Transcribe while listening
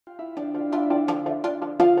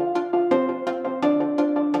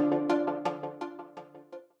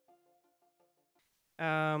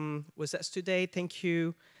with us today. Thank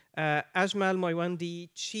you, Ajmal Moiwandi,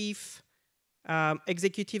 Chief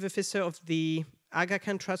Executive Officer of the Aga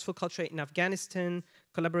Khan Trust for Culture in Afghanistan,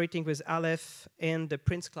 collaborating with ALIPH and the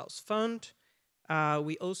Prince Claus Fund.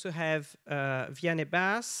 We also have Vianney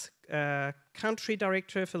Bass, Country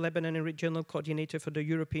Director for Lebanon and Regional Coordinator for the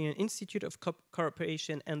European Institute of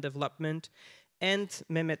Cooperation and Development, and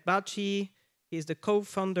Mehmet Baci. He is the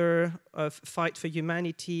co-founder of Fight for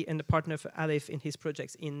Humanity and the partner for ALIPH in his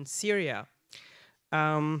projects in Syria.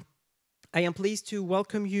 I am pleased to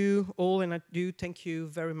welcome you all, and I do thank you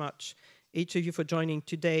very much, each of you, for joining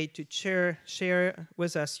today to share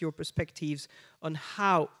with us your perspectives on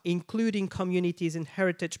how including communities in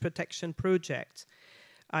heritage protection projects.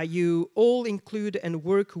 You all include and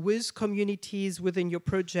work with communities within your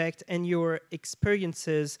project, and your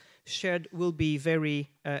experiences shared will be very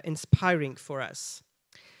inspiring for us.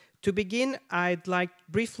 To begin, I'd like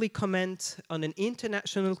briefly comment on an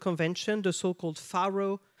international convention, the so-called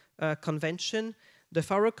Faro Convention. The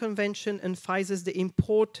Faro Convention emphasizes the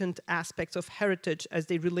important aspects of heritage as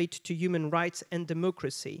they relate to human rights and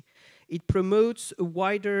democracy. It promotes a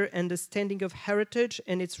wider understanding of heritage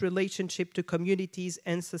and its relationship to communities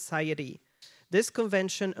and society. This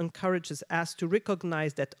convention encourages us to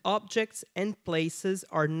recognize that objects and places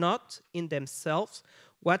are not, in themselves,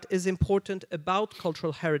 what is important about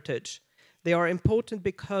cultural heritage. They are important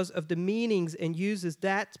because of the meanings and uses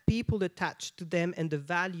that people attach to them and the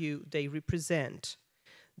value they represent.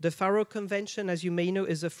 The Faro Convention, as you may know,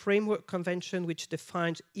 is a framework convention which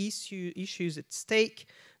defines issues at stake,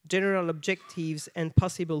 general objectives, and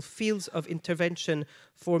possible fields of intervention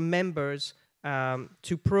for members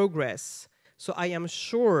to progress. So I am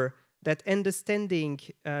sure that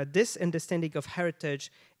this understanding of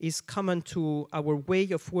heritage is common to our way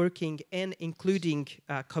of working and including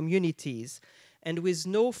communities. And with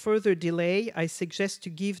no further delay, I suggest to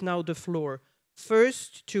give now the floor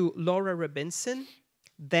first to Laura Robinson,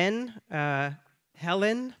 then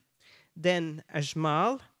Helen, then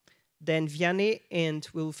Ajmal, then Vianney, and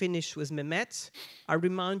we'll finish with Mehmet. I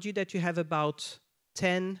remind you that you have about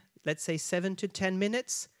 7 to 10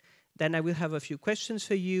 minutes. Then I will have a few questions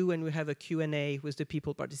for you, and we'll have a Q&A with the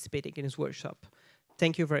people participating in his workshop.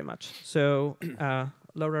 Thank you very much. So,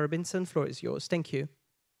 Laura Robinson, floor is yours. Thank you.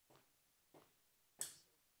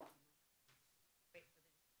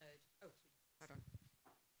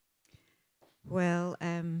 Well,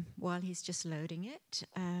 while he's just loading it,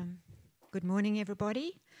 good morning,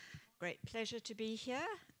 everybody. Great pleasure to be here.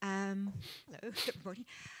 Hello, everybody.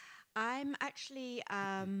 I'm actually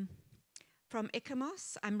from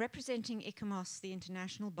ICOMOS. I'm representing ICOMOS, the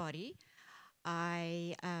international body.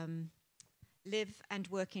 I live and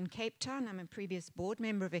work in Cape Town. I'm a previous board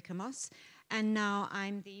member of ICOMOS, and now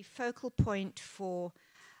I'm the focal point for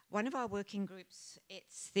one of our working groups.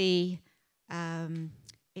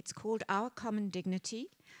 It's called Our Common Dignity,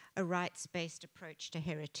 a rights-based approach to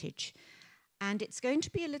heritage. And it's going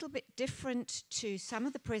to be a little bit different to some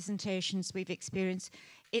of the presentations we've experienced.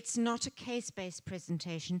 It's not a case-based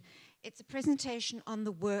presentation. It's a presentation on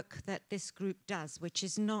the work that this group does, which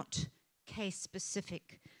is not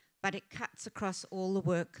case-specific, but it cuts across all the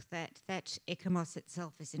work that ICOMOS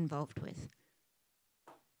itself is involved with.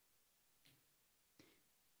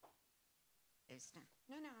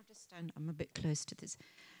 No, I'll just stand. I'm a bit close to this.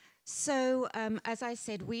 So, as I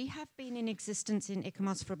said, we have been in existence in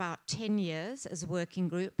ICOMOS for about 10 years as a working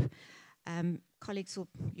group. Colleagues,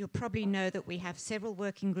 you'll probably know that we have several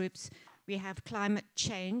working groups. We have climate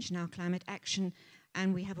change, now climate action,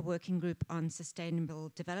 and we have a working group on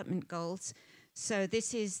sustainable development goals. So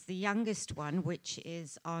this is the youngest one, which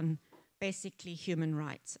is on basically human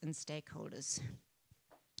rights and stakeholders.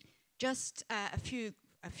 Just a few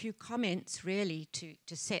comments, really, to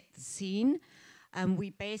set the scene.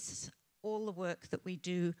 We base all the work that we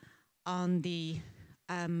do on the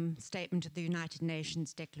statement of the United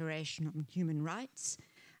Nations Declaration on Human Rights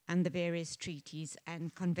and the various treaties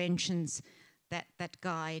and conventions that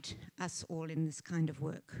guide us all in this kind of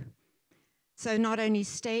work. So not only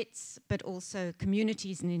states, but also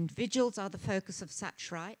communities and individuals are the focus of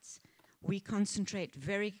such rights. We concentrate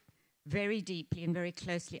very, very deeply and very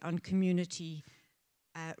closely on community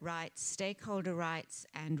rights, stakeholder rights,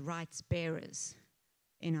 and rights bearers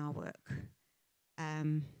in our work.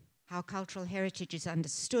 How cultural heritage is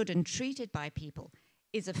understood and treated by people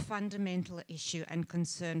is a fundamental issue and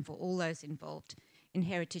concern for all those involved in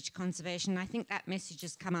heritage conservation. I think that message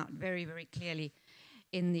has come out very, very clearly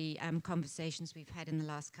in the conversations we've had in the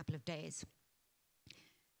last couple of days.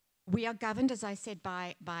 We are governed, as I said,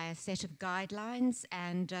 by a set of guidelines,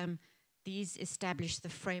 and these establish the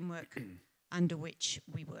framework under which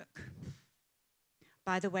we work.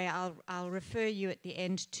 by the way, I'll refer you at the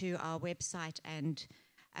end to our website and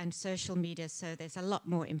social media, so there's a lot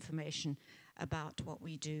more information about what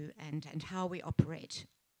we do and how we operate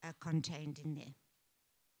contained in there.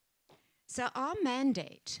 So our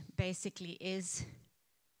mandate basically is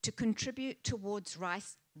to contribute towards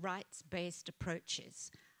rights-based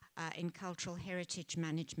approaches in cultural heritage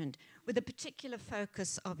management, with a particular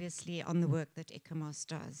focus, obviously, on the work that ICOMOS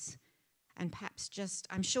does. And perhaps just,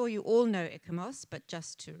 I'm sure you all know ICOMOS, but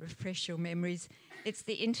just to refresh your memories, it's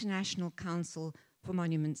the International Council for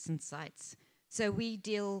Monuments and Sites. So we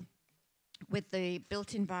deal with the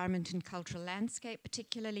built environment and cultural landscape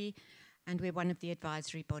particularly, and we're one of the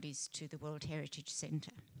advisory bodies to the World Heritage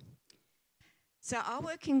Centre. So our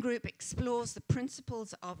working group explores the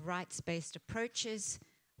principles of rights-based approaches.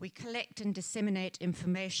 We collect and disseminate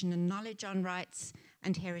information and knowledge on rights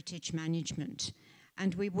and heritage management.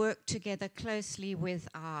 And we work together closely with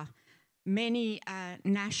our many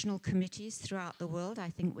national committees throughout the world. I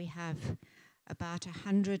think we have about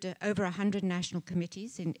over 100 national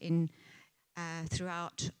committees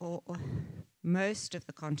throughout or most of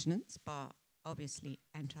the continents, bar obviously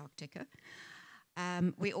Antarctica.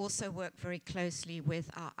 We also work very closely with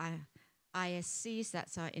our ISCs,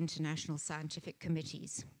 that's our International Scientific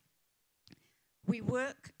Committees. We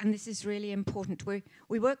work, and this is really important,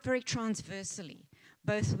 we work very transversally,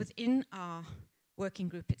 both within our working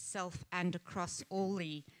group itself and across all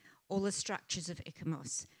the structures of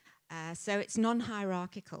ICOMOS. So it's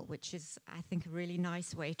non-hierarchical, which is, I think, a really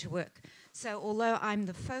nice way to work. So although I'm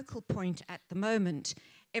the focal point at the moment,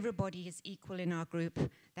 everybody is equal in our group.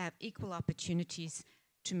 They have equal opportunities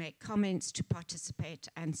to make comments, to participate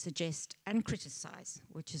and suggest and criticize,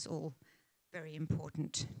 which is all very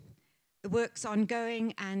important. The work's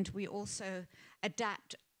ongoing, and we also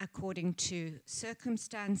adapt according to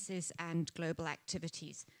circumstances and global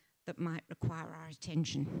activities that might require our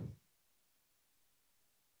attention.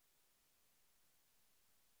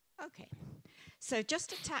 Okay, so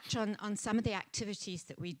just to touch on some of the activities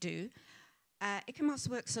that we do, ICOMOS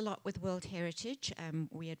works a lot with World Heritage.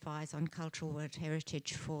 We advise on cultural World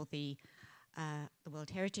Heritage for the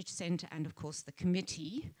World Heritage Centre and, of course, the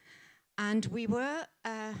committee. And we were,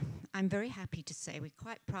 I'm very happy to say, we're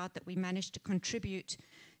quite proud that we managed to contribute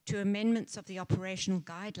to amendments of the operational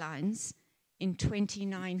guidelines in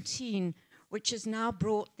 2019, which has now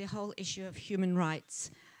brought the whole issue of human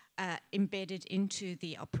rights embedded into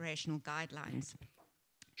the operational guidelines.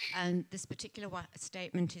 And this particular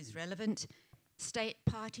statement is relevant. State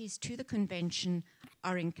parties to the convention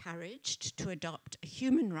are encouraged to adopt a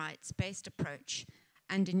human rights-based approach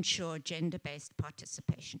and ensure gender-based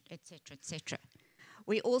participation, etc., etc.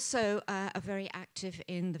 We also are very active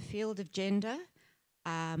in the field of gender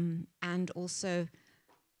and also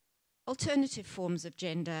alternative forms of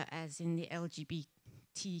gender, as in the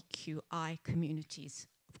LGBTQI communities,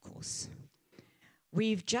 of course.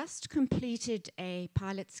 We've just completed a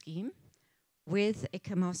pilot scheme with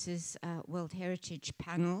ICOMOS's World Heritage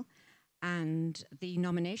panel and the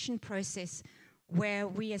nomination process, where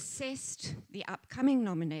we assessed the upcoming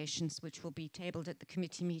nominations, which will be tabled at the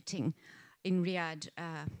committee meeting in Riyadh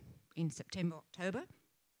in September, October.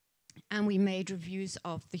 And we made reviews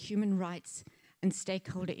of the human rights and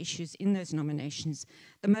stakeholder issues in those nominations.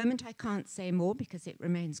 At the moment, I can't say more because it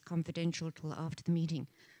remains confidential till after the meeting,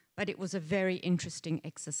 but it was a very interesting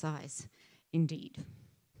exercise indeed.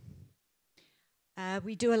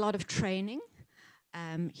 We do a lot of training.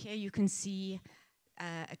 Here you can see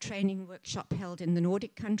a training workshop held in the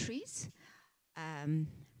Nordic countries.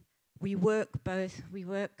 We work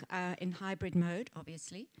in hybrid mode,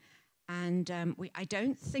 obviously, and I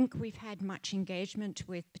don't think we've had much engagement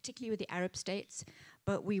with, particularly with the Arab states,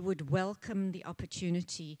 but we would welcome the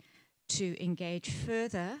opportunity to engage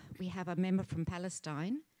further. We have a member from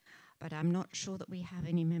Palestine, but I'm not sure that we have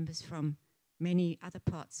any members from many other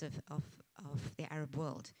parts of the Arab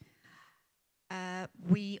world.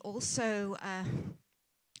 We also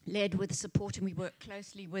led with support, and we work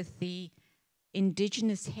closely with the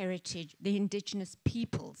Indigenous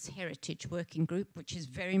Peoples Heritage Working Group, which is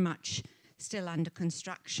very much still under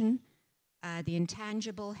construction, the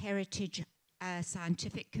Intangible Heritage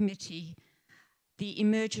Scientific Committee, the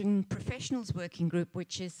Emerging Professionals Working Group,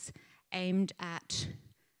 which is aimed at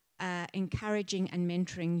encouraging and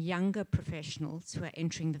mentoring younger professionals who are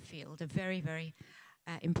entering the field, a very, very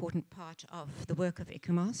important part of the work of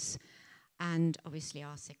ICOMOS, and obviously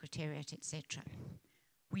our secretariat, etc.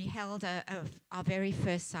 We held our very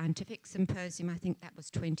first scientific symposium, I think that was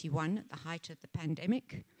 21 at the height of the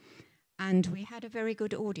pandemic, and we had a very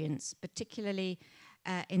good audience, particularly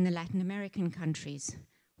in the Latin American countries,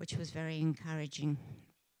 which was very encouraging.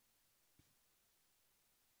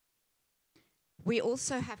 We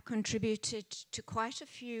also have contributed to quite a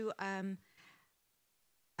few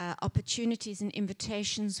opportunities and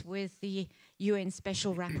invitations with the UN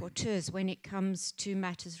Special Rapporteurs when it comes to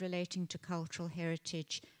matters relating to cultural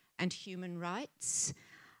heritage and human rights.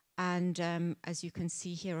 And as you can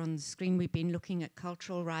see here on the screen, we've been looking at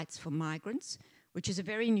cultural rights for migrants, which is a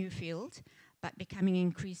very new field, but becoming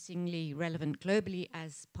increasingly relevant globally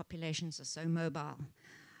as populations are so mobile.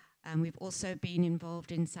 We've also been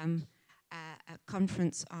involved in some a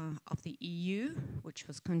conference of the EU, which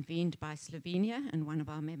was convened by Slovenia, and one of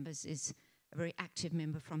our members is a very active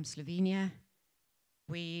member from Slovenia.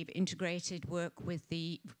 We've integrated work with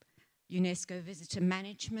the UNESCO Visitor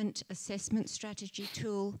Management Assessment Strategy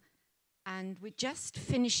tool, and we're just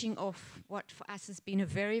finishing off what for us has been a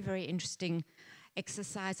very, very interesting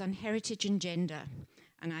exercise on heritage and gender,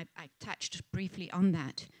 and I touched briefly on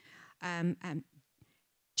that.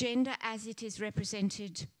 Gender as it is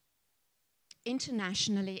represented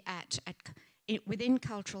internationally within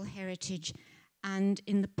cultural heritage, and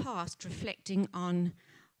in the past reflecting on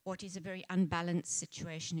what is a very unbalanced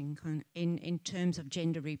situation in terms of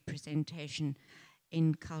gender representation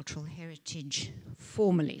in cultural heritage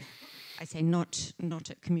formally. I say not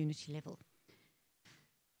at community level.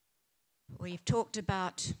 We've talked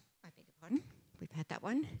about, I beg your pardon, we've had that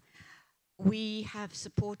one. We have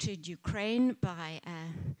supported Ukraine by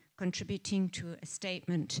contributing to a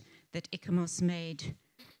statement that ICOMOS made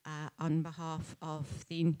on behalf of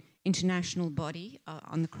the international body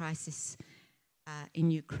on the crisis in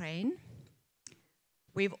Ukraine.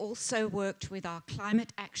 We've also worked with our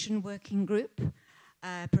Climate Action Working Group,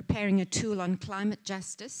 preparing a tool on climate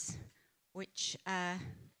justice, which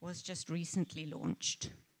was just recently launched.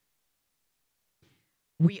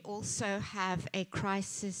 We also have a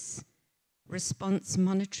crisis response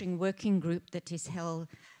monitoring working group that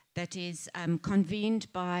is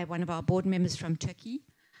convened by one of our board members from Turkey,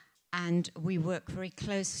 and we work very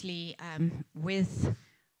closely with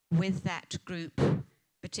that group,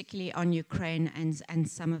 particularly on Ukraine and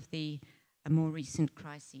some of the more recent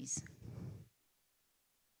crises.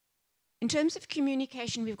 In terms of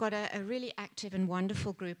communication, we've got a really active and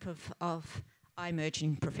wonderful group of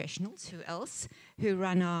emerging professionals, who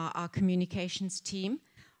run our communications team.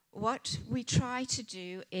 What we try to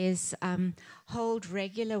do is hold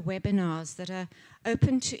regular webinars that are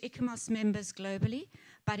open to ICOMOS members globally,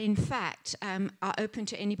 but in fact are open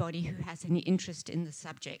to anybody who has any interest in the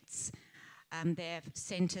subjects. They're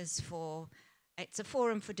centers for, it's a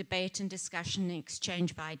forum for debate and discussion and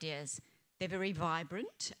exchange of ideas. They're very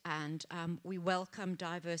vibrant, and we welcome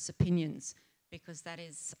diverse opinions, because that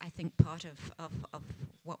is, I think, part of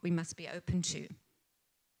what we must be open to.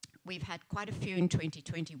 We've had quite a few in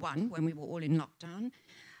 2021 when we were all in lockdown,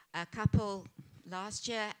 a couple last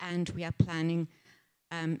year, and we are planning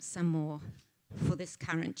some more for this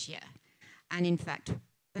current year. And in fact,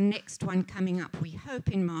 the next one coming up, we hope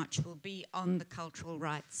in March, will be on the cultural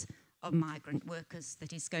rights of migrant workers,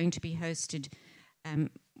 that is going to be hosted,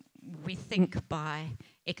 we think, by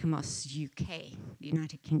ICOMOS UK, the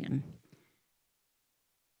United Kingdom.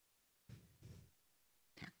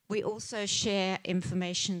 We also share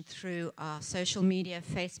information through our social media,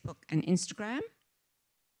 Facebook and Instagram.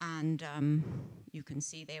 And you can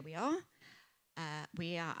see there we are.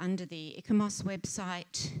 We are under the ICOMOS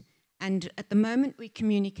website. And at the moment, we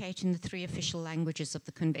communicate in the 3 official languages of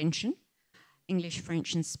the convention, English,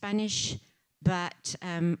 French and Spanish. But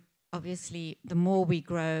obviously, the more we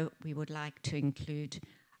grow, we would like to include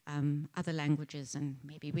other languages. And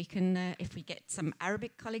maybe we can, if we get some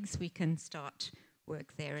Arabic colleagues, we can start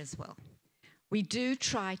work there as well. We do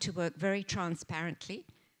try to work very transparently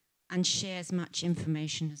and share as much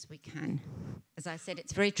information as we can. As I said,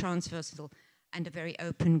 it's very transversal and a very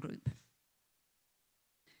open group.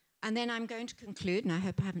 And then I'm going to conclude, and I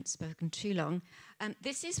hope I haven't spoken too long.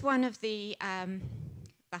 This is one of the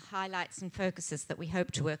highlights and focuses that we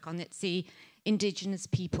hope to work on. It's the indigenous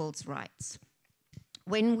peoples' rights.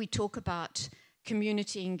 When we talk about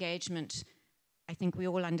community engagement, I think we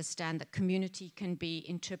all understand that community can be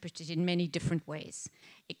interpreted in many different ways.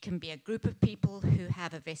 It can be a group of people who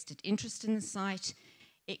have a vested interest in the site.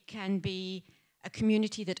 It can be a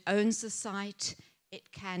community that owns the site.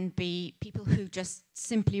 It can be people who just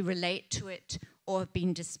simply relate to it or have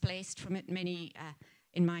been displaced from it.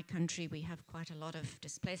 In my country, we have quite a lot of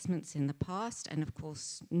displacements in the past, and of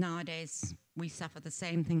course, nowadays, we suffer the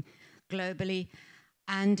same thing globally.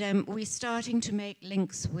 And we're starting to make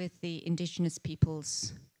links with the Indigenous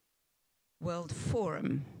Peoples World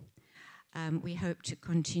Forum. We hope to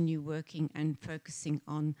continue working and focusing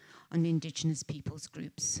on Indigenous peoples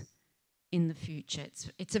groups in the future.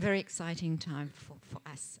 It's a very exciting time for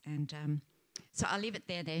us, and So I'll leave it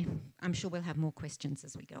there. I'm sure we'll have more questions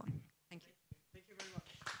as we go on. Thank you. Thank you very much.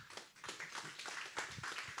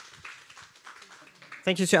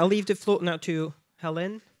 Thank you, sir. I'll leave the floor now to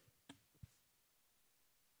Helen.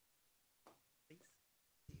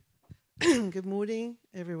 Good morning,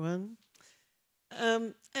 everyone.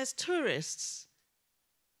 As tourists,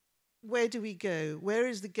 where do we go? Where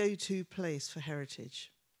is the go-to place for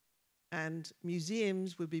heritage? And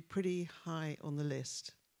museums would be pretty high on the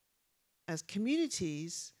list. As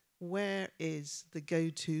communities, where is the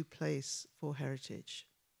go-to place for heritage?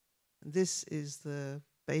 And this is the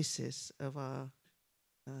basis of our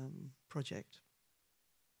project.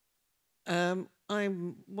 I'm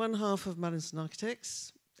one half of Madison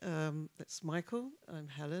Architects. That's Michael. I'm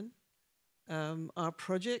Helen. Our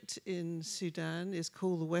project in Sudan is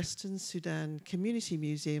called the Western Sudan Community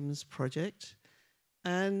Museums Project.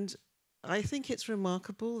 And I think it's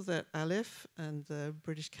remarkable that ALIPH and the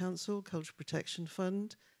British Council Cultural Protection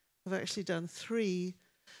Fund have actually done 3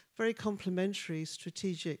 very complementary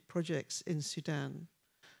strategic projects in Sudan.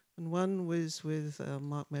 And one was with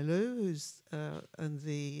Mark Mellot, who's and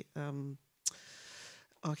the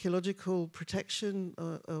archaeological protection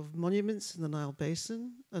of monuments in the Nile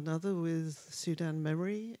Basin, another with Sudan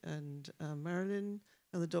Memory and Marilyn,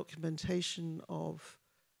 and the documentation of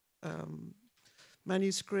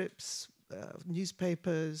manuscripts,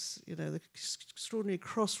 newspapers, you know, the extraordinary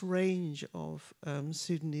cross range of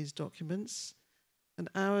Sudanese documents. And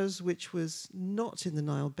ours, which was not in the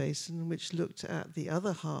Nile Basin, which looked at the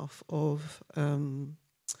other half of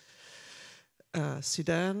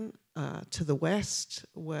Sudan, to the west,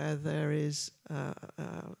 where there is a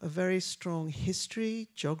very strong history,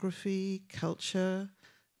 geography, culture,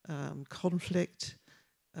 conflict,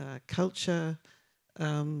 culture,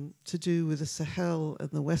 to do with the Sahel and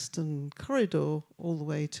the Western corridor all the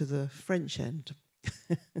way to the French end.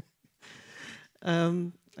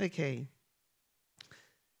 Okay.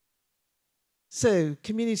 So,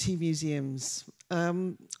 community museums.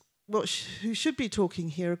 Who should be talking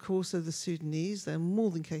here, of course, are the Sudanese. They're more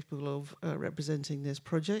than capable of representing this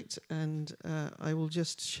project, and I will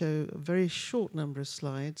just show a very short number of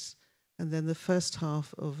slides, and then the first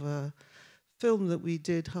half of a film that we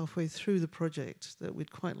did halfway through the project that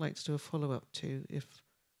we'd quite like to do a follow-up to if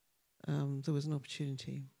there was an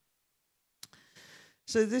opportunity.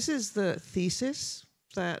 So this is the thesis,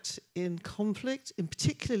 that in conflict,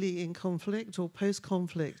 particularly in conflict or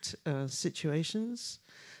post-conflict situations,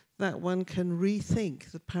 that one can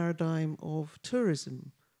rethink the paradigm of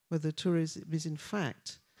tourism, whether tourism is in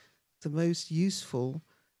fact the most useful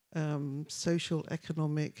social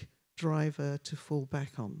economic driver to fall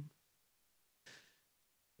back on.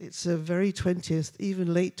 It's a very 20th,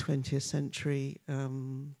 even late 20th century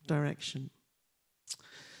direction.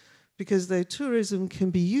 Because though tourism can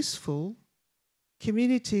be useful,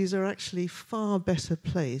 communities are actually far better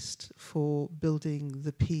placed for building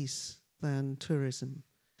the peace than tourism.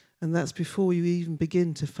 And that's before you even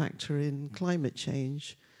begin to factor in climate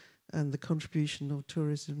change and the contribution of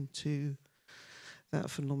tourism to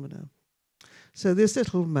that phenomena. So this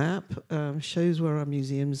little map shows where our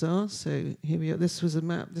museums are. So here we are. This was a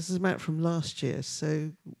map. This is a map from last year.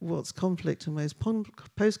 So what's conflict and most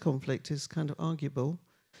post-conflict is kind of arguable.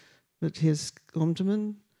 But here's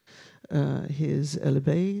Omdurman, here's El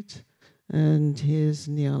Obeid, and here's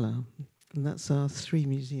Niala. And that's our 3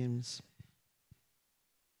 museums.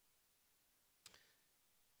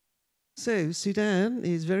 So Sudan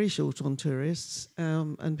is very short on tourists,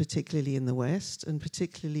 and particularly in the west, and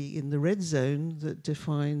particularly in the red zone that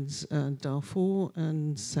defines Darfur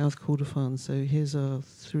and South Kordofan. So here's our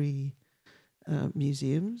 3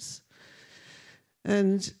 museums.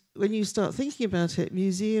 And when you start thinking about it,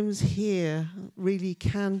 museums here really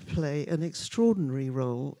can play an extraordinary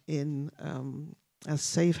role in as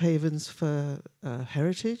safe havens for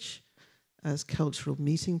heritage, as cultural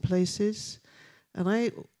meeting places, and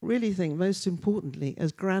I really think, most importantly,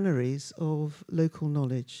 as granaries of local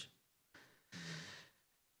knowledge.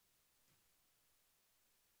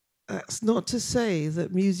 That's not to say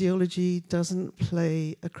that museology doesn't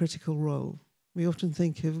play a critical role. We often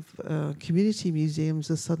think of community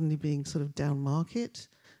museums as suddenly being sort of down market,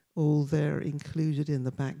 or they're included in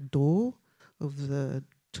the back door of the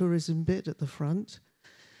tourism bit at the front.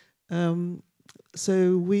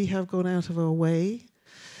 So we have gone out of our way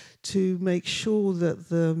to make sure that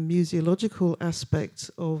the museological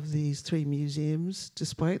aspect of these 3 museums,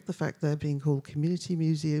 despite the fact they're being called community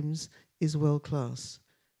museums, is world-class.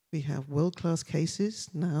 We have world-class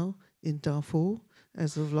cases now in Darfur.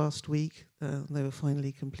 As of last week, they were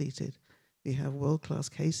finally completed. We have world-class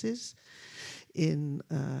cases in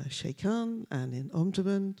Sheikhan and in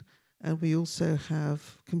Omdurman, And we also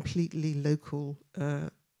have completely local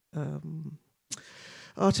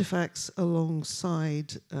artifacts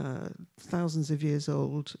alongside thousands of years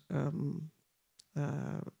old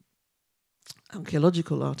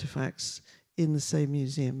archaeological artifacts in the same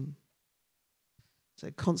museum. So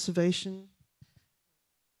conservation,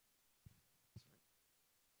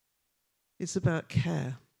 it's about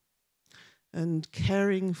care and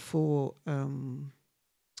caring for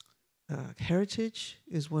heritage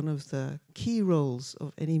is one of the key roles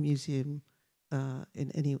of any museum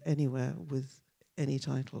in anywhere with any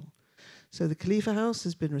title. So the Khalifa House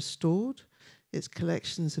has been restored, its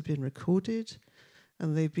collections have been recorded,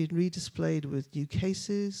 and they've been redisplayed with new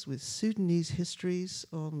cases, with Sudanese histories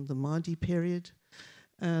on the Mahdi period,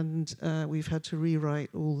 and we've had to rewrite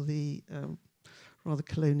all the rather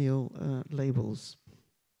colonial labels.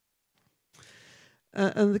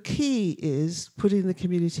 And the key is putting the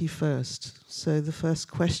community first. So the first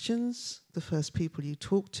questions, the first people you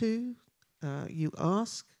talk to, you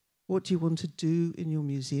ask, what do you want to do in your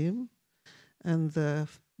museum? And the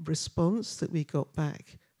response that we got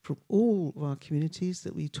back from all of our communities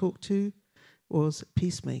that we talked to was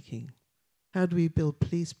peacemaking. How do we build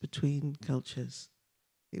peace between cultures?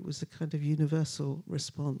 It was a kind of universal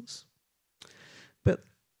response. But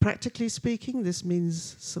practically speaking, this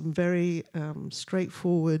means some very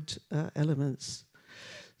straightforward elements.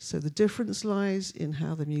 So the difference lies in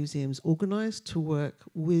how the museum's organized to work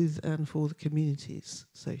with and for the communities.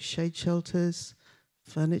 So shade shelters,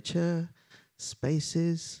 furniture,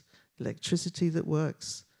 spaces, electricity that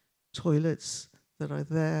works, toilets that are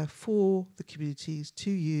there for the communities to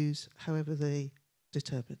use however they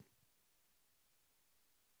determine.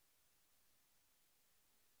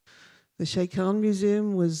 The Sheikh Khan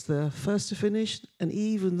Museum was the first to finish, and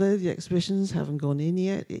even though the exhibitions haven't gone in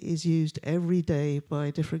yet, it is used every day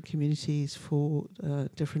by different communities for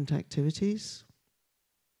different activities.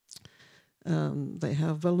 They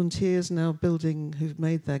have volunteers now building who've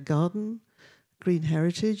made their garden. Green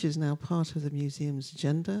heritage is now part of the museum's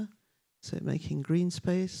agenda, so making green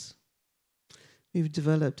space. We've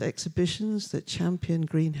developed exhibitions that champion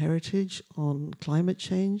green heritage on climate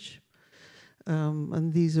change.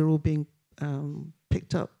 And these are all being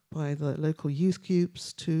picked up by the local youth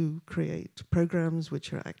groups to create programs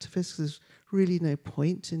which are activists. There's really no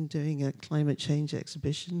point in doing a climate change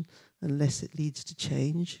exhibition unless it leads to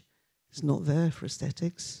change. It's not there for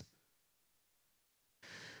aesthetics.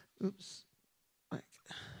 Oops.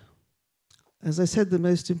 As I said, the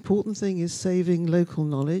most important thing is saving local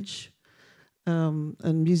knowledge.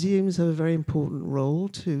 And museums have a very important role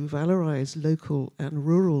to valorize local and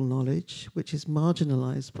rural knowledge, which is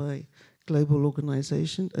marginalized by global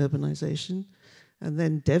urbanization, and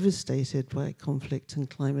then devastated by conflict and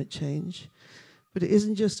climate change. But it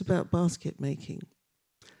isn't just about basket making.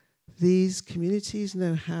 These communities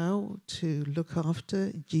know how to look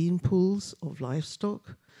after gene pools of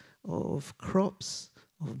livestock, of crops,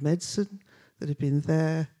 of medicine that have been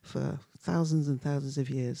there for thousands and thousands of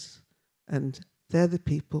years. And they're the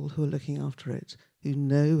people who are looking after it, who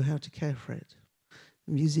know how to care for it.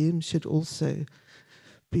 Museums should also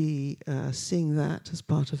be seeing that as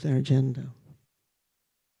part of their agenda.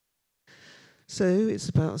 So it's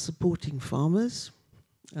about supporting farmers.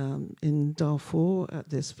 In Darfur, at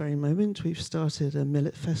this very moment, we've started a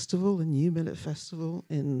millet festival, a new millet festival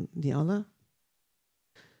in Niala.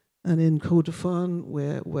 And in Kordofan,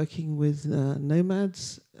 we're working with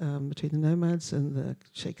nomads, between the nomads and the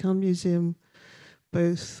Sheikh Khan Museum.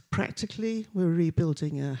 Both practically, we're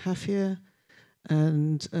rebuilding a hafia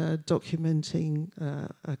and documenting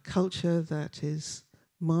a culture that is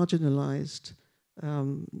marginalized,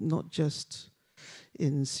 not just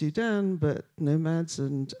in Sudan, but nomads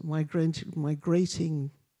and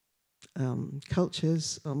migrating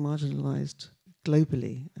cultures are marginalized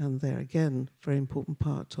globally, and they're again a very important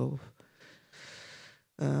part of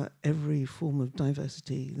every form of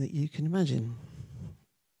diversity that you can imagine.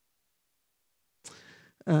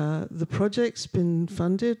 The project's been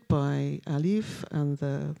funded by ALIPH and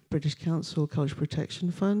the British Council Cultural Protection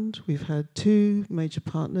Fund. We've had two major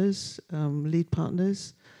partners, lead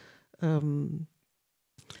partners, Ikram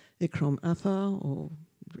Athar or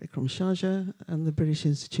Ikram Sharjah and the British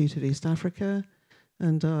Institute of East Africa.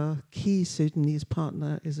 And our key Sudanese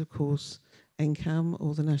partner is, of course, NCAM,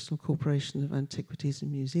 or the National Corporation of Antiquities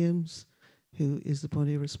and Museums, who is the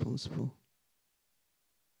body responsible.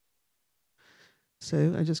 So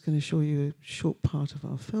I'm just going to show you a short part of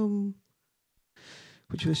our film,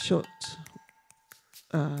 which was shot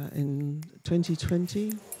in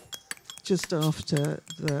 2020, just after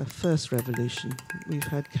the first revolution. We've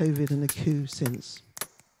had COVID and a coup since.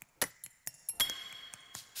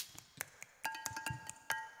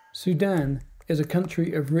 Sudan is a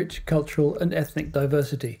country of rich cultural and ethnic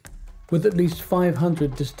diversity, with at least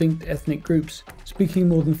 500 distinct ethnic groups speaking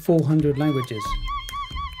more than 400 languages.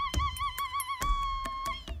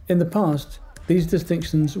 In the past, these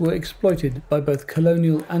distinctions were exploited by both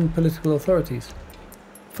colonial and political authorities,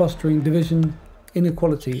 fostering division,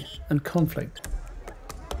 inequality, and conflict.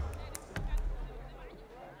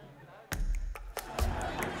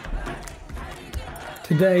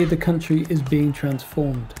 Today, the country is being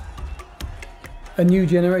transformed. A new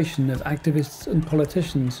generation of activists and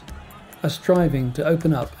politicians are striving to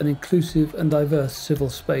open up an inclusive and diverse civil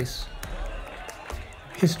space.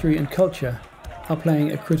 History and culture are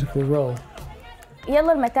playing a critical role.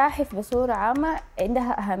 يلا المتاحف بصورة عامة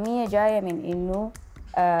عندها أهمية جاية من إنه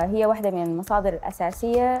هي واحدة من المصادر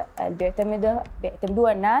الأساسية اللي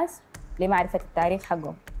بيعتمدوها الناس لمعرفة التاريخ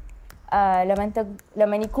حقهم.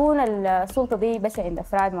 لما يكون السلطة دي بس عند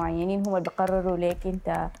أفراد معينين هم اللي بيقرروا ليك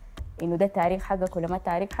أنت إنه ده التاريخ حقك ولا ما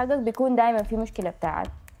التاريخ حقك، بيكون دائما في مشكلة بتاعت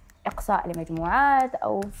إقصاء لمجموعات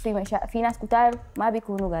أو في ناس كتار ما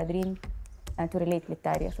بيكونوا قادرين to relate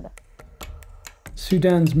للتاريخ ده.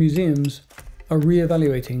 Sudan's museums are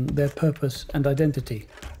re-evaluating their purpose and identity,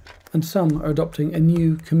 and some are adopting a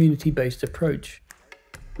new community-based approach.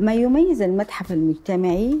 ما يميز المتحف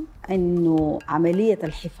المجتمعي أنه عملية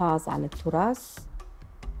الحفاظ على التراث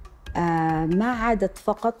ما عادت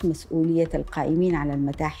فقط مسؤولية القائمين على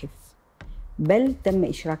المتاحف، بل تم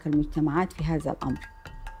إشراك المجتمعات في هذا الأمر.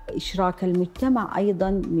 إشراك المجتمع أيضاً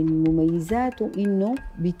من مميزاته إنه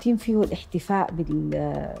بيتم فيه الاحتفاء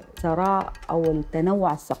بالثراء أو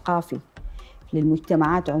التنوع الثقافي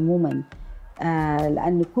للمجتمعات عموماً،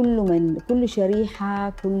 لأن كل شريحة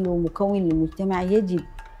كل مكون للمجتمع يجد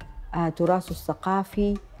تراثه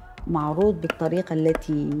الثقافي معروض بالطريقة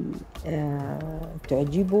التي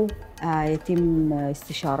تعجبه، يتم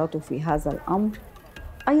استشارته في هذا الأمر.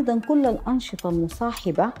 أيضاً كل الأنشطة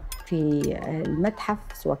المصاحبة في المتحف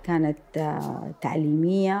سواء كانت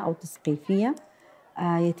تعليمية أو تثقيفية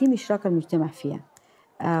يتم إشراك المجتمع فيها،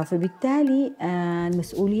 فبالتالي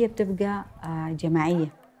المسؤولية بتبقى جماعية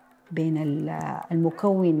بين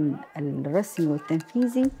المكون الرسمي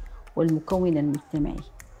والتنفيذي والمكون المجتمعي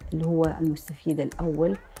اللي هو المستفيد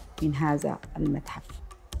الأول من هذا المتحف.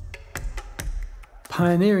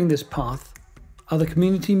 Pioneering this path are the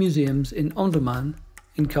community museums in Omdurman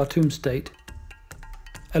in Khartoum State,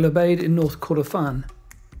 El Obeid in North Kordofan,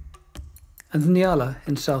 and Nyala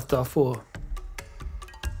in South Darfur.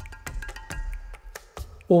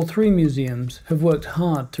 All three museums have worked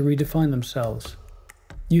hard to redefine themselves,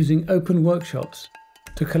 using open workshops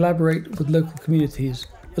to collaborate with local communities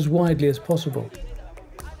as widely as possible.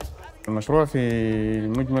 المشروع في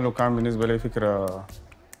مجمله كان بالنسبة لي فكرة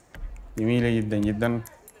جميلة جدا جدا.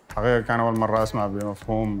 حقيقة كان أول مرة أسمع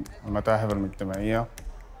بمفهوم المتاحف المجتمعية،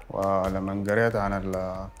 ولما قريت عن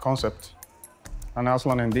الكونسبت أنا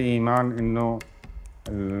أصلاً عندي إيمان إنه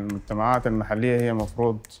المجتمعات المحلية هي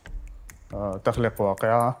مفروض تخلق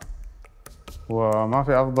واقعها، وما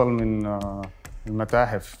في أفضل من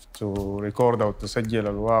المتاحف تريكورد أو تسجل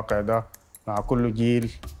الواقع ده مع كل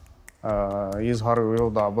جيل يظهر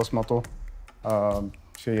ويوضع بصمته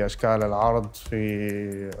في أشكال العرض،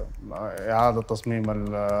 في إعادة تصميم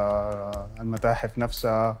المتاحف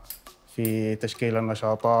نفسها، في تشكيل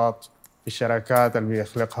النشاطات، في الشراكات اللي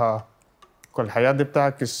بيخلقها. كل الحياة دي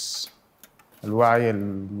بتعكس الوعي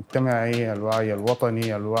المجتمعي، الوعي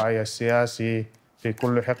الوطني، الوعي السياسي في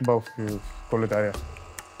كل حقبة وفي كل تاريخ.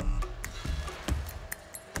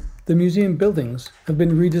 The museum buildings have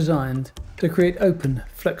been redesigned to create open,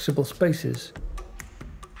 flexible spaces.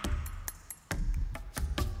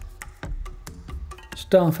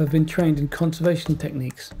 Staff have been trained in conservation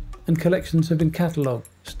techniques and collections have been catalogued,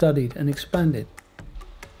 studied and expanded.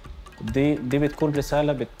 دي بتكون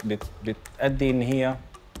رسالة بتأدي إن هي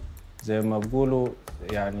زي ما بقولوا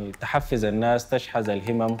يعني تحفز الناس، تشحذ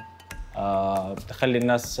الهمم، تخلي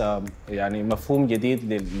الناس يعني مفهوم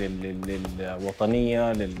جديد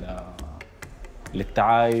للوطنية،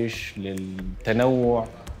 للتعايش، للتنوع.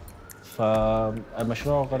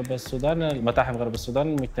 فمشروع غرب السودان، المتاحف غرب السودان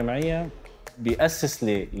المجتمعية بيأسس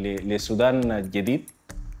لسودان الجديد،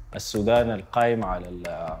 السودان القائم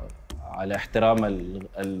على احترام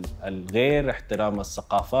الغير، احترام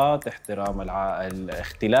الثقافات، احترام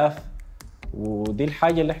الاختلاف، ودي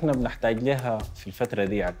الحاجة اللي احنا بنحتاج لها في الفترة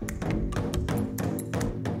دي يعني.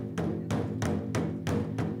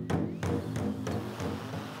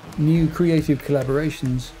 New creative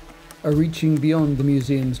collaborations are reaching beyond the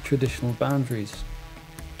museum's traditional boundaries.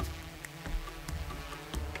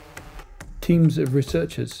 Teams of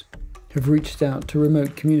researchers have reached out to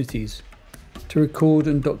remote communities to record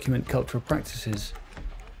and document cultural practices,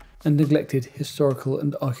 and neglected historical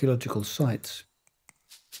and archaeological sites.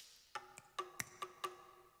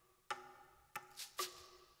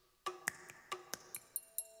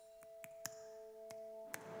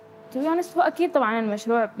 To be honest هو أكيد طبعاً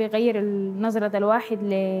المشروع بيغير نظرة الواحد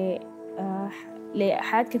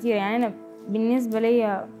لحاجات كثيرة. يعني أنا بالنسبة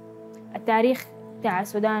لي التاريخ بتاع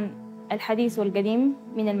السودان الحديث والقديم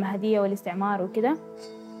من المهدية والاستعمار وكده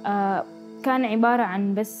كان عبارة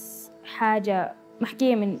عن بس حاجة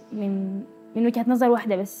محكية من وجهة نظر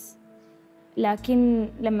واحدة بس، لكن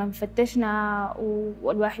لما فتشنا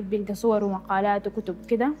والواحد بيلقى صور ومقالات وكتب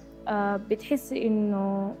كده بتحس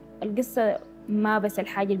إنه القصة ما بس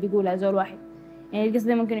الحاجة اللي بيقولها زول واحد. يعني القصة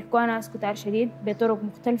دي ممكن يحكوها ناس كتار شديد بطرق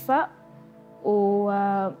مختلفة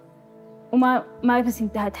وما بس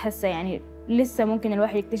انتهت هسه. يعني لسه ممكن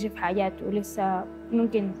الواحد يكتشف حاجات ولسه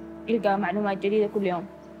ممكن يلقى معلومات جديدة كل يوم.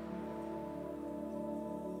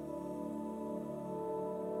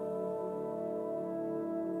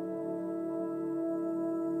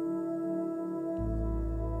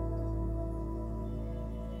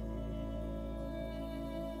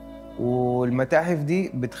 والمتاحف دي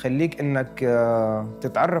بتخليك انك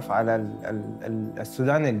تتعرف على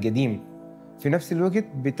السودان القديم، في نفس الوقت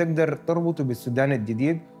بتقدر تربطه بالسودان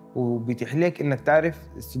الجديد وبتحليك انك تعرف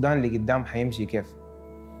السودان اللي قدام حيمشي كيف.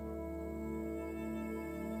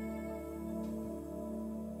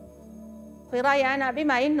 في رأيي أنا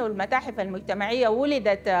بما إنه المتاحف المجتمعية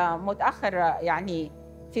ولدت متأخر يعني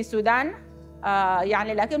في السودان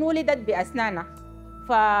يعني لكن ولدت بأسنانها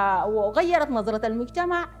وغيرت نظرة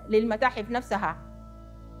المجتمع للمتاحف نفسها،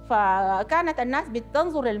 فكانت الناس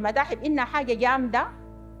بتنظر للمتاحف إنها حاجة جامدة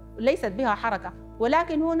ليست بها حركة،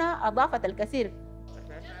 ولكن هنا أضافت الكثير.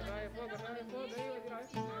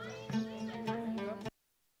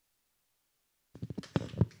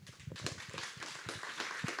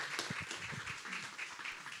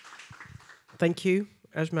 Thank you.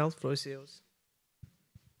 Ajmal, floor is yours.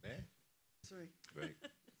 Sorry. Great.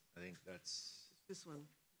 I think that's This one.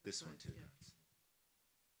 this one too. Yeah.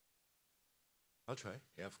 I'll try.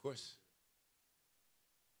 Yeah, of course.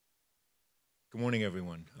 Good morning,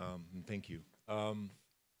 everyone. And thank you.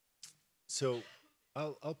 So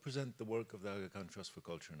I'll present the work of the Aga Khan Trust for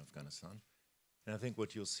Culture in Afghanistan. And I think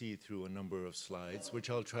what you'll see through a number of slides, which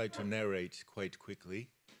I'll try to narrate quite quickly,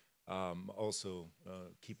 also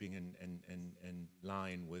keeping in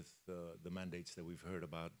line with the mandates that we've heard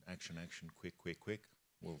about action, action, quick, quick, quick.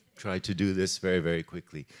 We'll try to do this very, very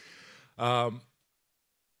quickly.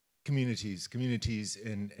 Communities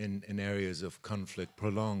in areas of conflict,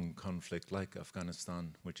 prolonged conflict, like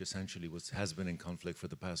Afghanistan, which essentially has been in conflict for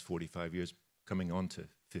the past 45 years, coming on to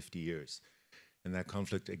 50 years. And that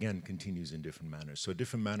conflict, again, continues in different manners. So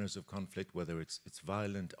different manners of conflict, whether it's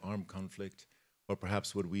violent, armed conflict, or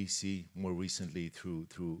perhaps what we see more recently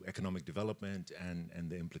through economic development and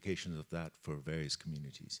the implications of that for various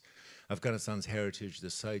communities. Afghanistan's heritage, the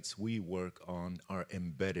sites we work on are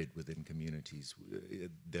embedded within communities.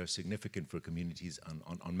 They're significant for communities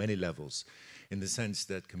on many levels, in the sense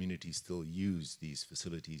that communities still use these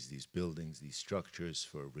facilities, these buildings, these structures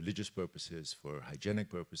for religious purposes, for hygienic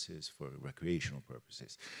purposes, for recreational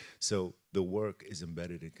purposes. So the work is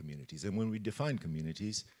embedded in communities. And when we define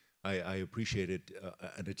communities, I appreciated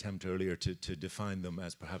an attempt earlier to define them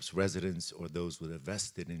as perhaps residents or those with a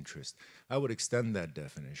vested interest. I would extend that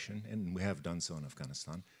definition, and we have done so in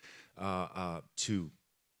Afghanistan, to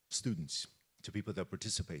students, to people that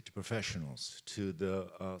participate, to professionals, to the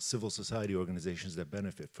civil society organizations that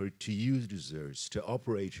benefit, to users, to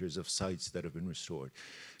operators of sites that have been restored,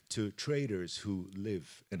 to traders who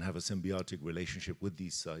live and have a symbiotic relationship with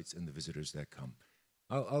these sites and the visitors that come.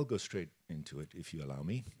 I'll go straight into it, if you allow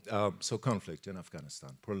me. So conflict in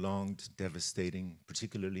Afghanistan, prolonged, devastating,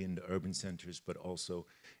 particularly in the urban centers, but also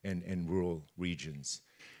in rural regions.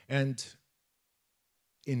 And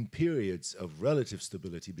in periods of relative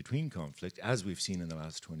stability between conflict, as we've seen in the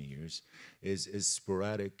last 20 years, is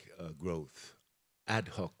sporadic growth, ad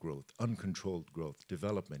hoc growth, uncontrolled growth,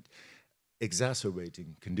 development,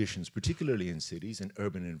 exacerbating conditions, particularly in cities and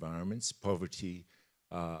urban environments, poverty,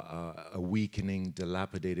 a weakening,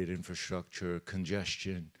 dilapidated infrastructure,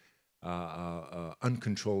 congestion,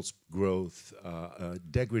 uncontrolled growth,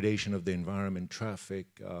 degradation of the environment, traffic,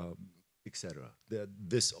 etc.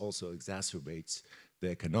 This also exacerbates the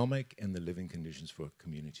economic and the living conditions for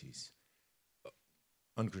communities.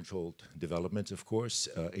 Uncontrolled development, of course,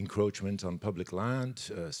 encroachment on public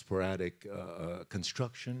land, sporadic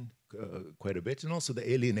construction, quite a bit, and also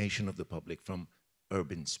the alienation of the public from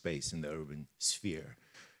urban space in the urban sphere.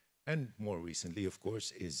 And more recently, of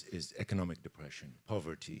course, is economic depression,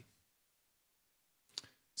 poverty.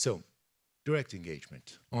 So direct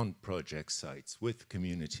engagement on project sites with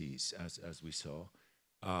communities, as we saw,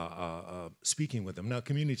 speaking with them. Now,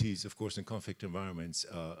 communities, of course, in conflict environments,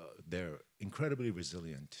 they're incredibly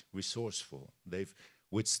resilient, resourceful. They've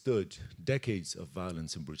withstood decades of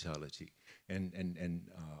violence and brutality,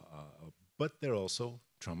 but they're also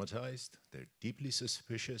traumatized, they're deeply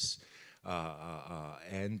suspicious,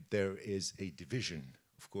 and there is a division,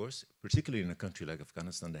 of course, particularly in a country like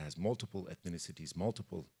Afghanistan that has multiple ethnicities,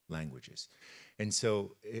 multiple languages. And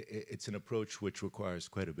so it's an approach which requires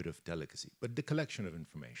quite a bit of delicacy. But the collection of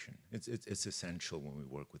information, it's essential when we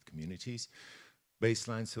work with communities.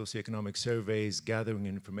 Baseline socioeconomic surveys, gathering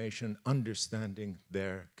information, understanding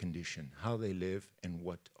their condition, how they live, and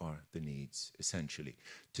what are the needs, essentially.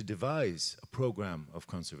 To devise a program of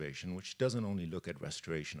conservation which doesn't only look at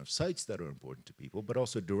restoration of sites that are important to people, but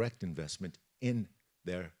also direct investment in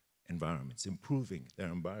their environments, improving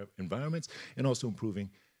their environments, and also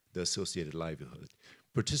improving the associated livelihood.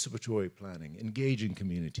 Participatory planning, engaging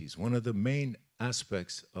communities. One of the main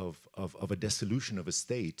aspects of a dissolution of a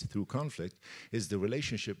state through conflict is the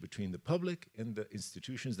relationship between the public and the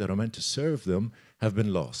institutions that are meant to serve them have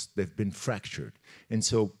been lost. They've been fractured. And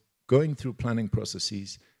so going through planning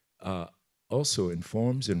processes also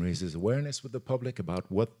informs and raises awareness with the public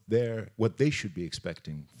about what they should be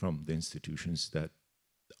expecting from the institutions that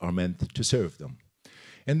are meant to serve them.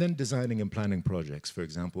 And then designing and planning projects, for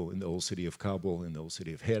example, in the old city of Kabul, in the old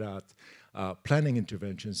city of Herat, planning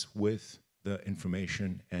interventions with the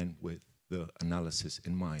information and with the analysis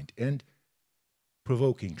in mind. And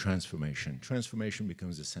provoking transformation. Transformation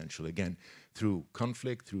becomes essential, again, through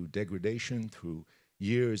conflict, through degradation, through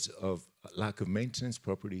years of lack of maintenance.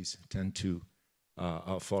 Properties tend to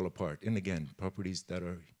fall apart. And again, properties that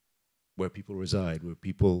are where people reside, where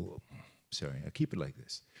people, sorry, I keep it like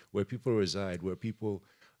this, where people reside, where people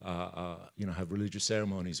have religious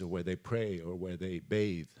ceremonies, or where they pray, or where they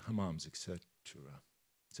bathe, hammams, etc.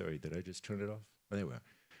 Sorry, did I just turn it off? Oh, there we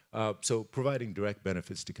are. So providing direct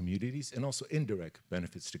benefits to communities and also indirect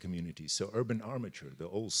benefits to communities. So urban armature, the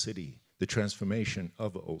old city, the transformation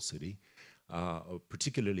of an old city,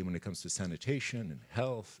 particularly when it comes to sanitation and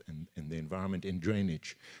health and the environment and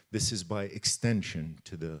drainage. This is by extension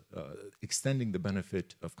to the, extending the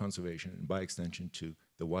benefit of conservation and by extension to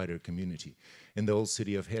the wider community. In the old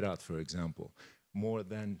city of Herat, for example, more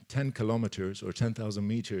than 10 kilometers or 10,000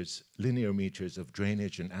 meters, linear meters of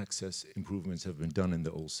drainage and access improvements have been done in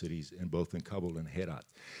the old cities, in both in Kabul and Herat.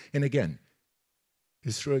 And again,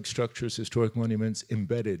 historic structures, historic monuments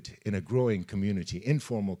embedded in a growing community,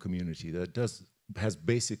 informal community that has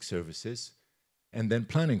basic services, and then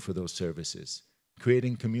planning for those services.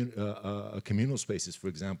 Creating communal spaces, for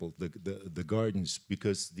example, the gardens,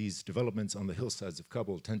 because these developments on the hillsides of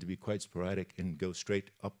Kabul tend to be quite sporadic and go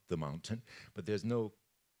straight up the mountain, but there's no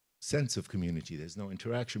sense of community, there's no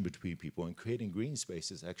interaction between people, and creating green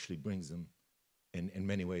spaces actually brings them, in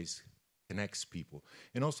many ways, connects people.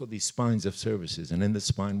 And also these spines of services, and in the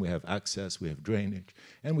spine we have access, we have drainage,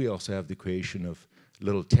 and we also have the creation of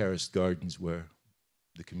little terraced gardens where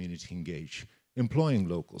the community engage, employing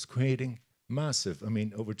locals, creating massive, I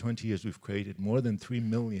mean, over 20 years we've created more than 3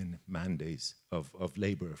 million man days of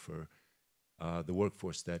labor for the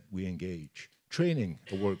workforce that we engage. Training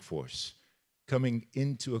a workforce. Coming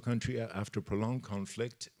into a country after prolonged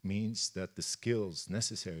conflict means that the skills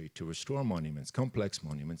necessary to restore monuments, complex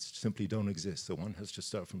monuments, simply don't exist. So one has to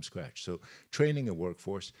start from scratch. So training a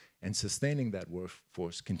workforce and sustaining that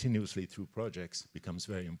workforce continuously through projects becomes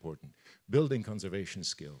very important. Building conservation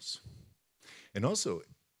skills. And also,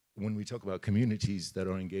 when we talk about communities that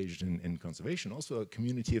are engaged in conservation, also a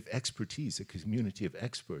community of expertise, a community of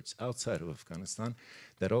experts outside of Afghanistan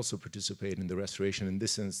that also participate in the restoration, in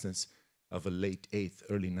this instance, of a late 8th,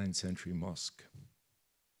 early 9th century mosque.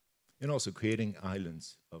 And also creating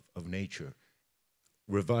islands of nature,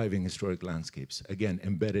 reviving historic landscapes, again,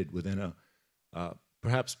 embedded within a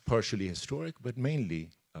perhaps partially historic, but mainly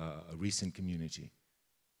a recent community.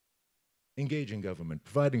 Engaging government,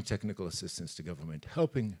 providing technical assistance to government,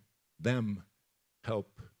 helping them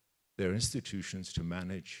help their institutions to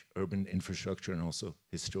manage urban infrastructure and also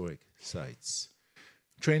historic sites.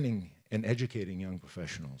 Training and educating young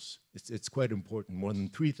professionals. It's quite important. More than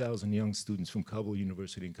 3,000 young students from Kabul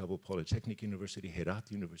University and Kabul Polytechnic University,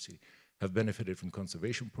 Herat University, have benefited from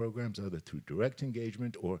conservation programs, either through direct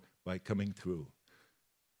engagement or by coming through.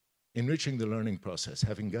 Enriching the learning process,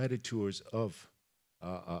 having guided tours of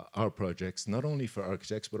our projects, not only for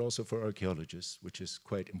architects, but also for archaeologists, which is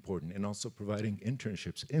quite important, and also providing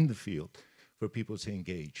internships in the field for people to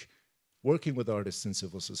engage. Working with artists and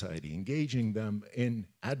civil society, engaging them in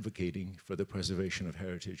advocating for the preservation of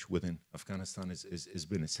heritage within Afghanistan has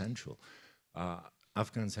been essential.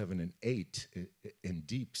 Afghans have an innate and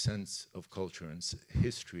deep sense of culture and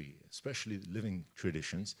history, especially living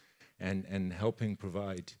traditions, and helping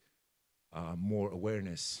provide more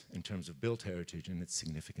awareness in terms of built heritage and its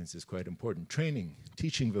significance is quite important. Training,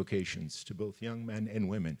 teaching vocations to both young men and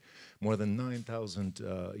women. More than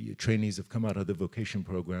 9,000 trainees have come out of the vocation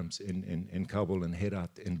programs in Kabul and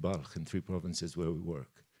Herat and Balkh, in 3 provinces where we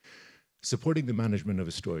work. Supporting the management of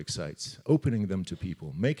historic sites, opening them to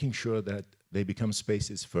people, making sure that they become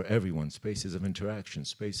spaces for everyone, spaces of interaction,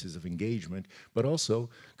 spaces of engagement, but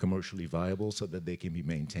also commercially viable so that they can be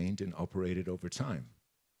maintained and operated over time.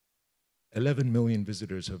 11 million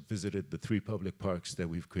visitors have visited the 3 public parks that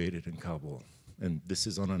we've created in Kabul. And this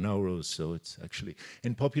is on a Nowruz, so it's actually,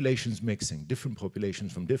 and populations mixing, different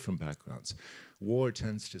populations from different backgrounds. War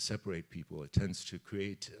tends to separate people. It tends to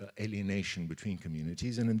create alienation between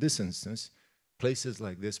communities. And in this instance, places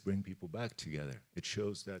like this bring people back together. It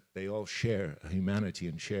shows that they all share a humanity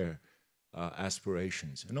and share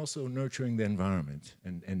aspirations, and also nurturing the environment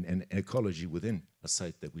and ecology within a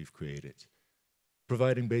site that we've created.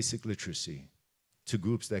 Providing basic literacy to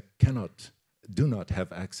groups that do not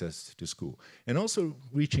have access to school. And also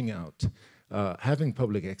reaching out, having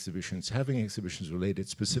public exhibitions, having exhibitions related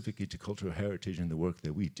specifically to cultural heritage and the work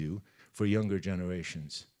that we do for younger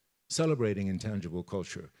generations. Celebrating intangible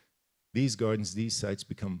culture. These gardens, these sites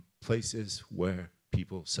become places where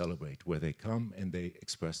people celebrate, where they come and they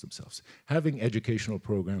express themselves. Having educational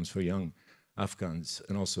programs for young Afghans,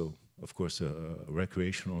 and also, of course,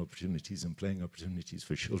 recreational opportunities and playing opportunities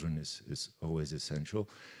for children is always essential.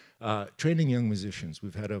 Training young musicians.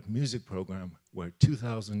 We've had a music program where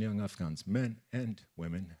 2,000 young Afghans, men and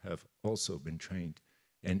women, have also been trained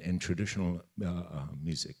in traditional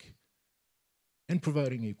music. And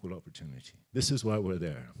providing equal opportunity. This is why we're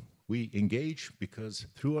there. We engage because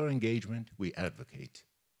through our engagement, we advocate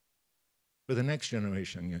for the next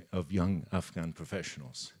generation of young Afghan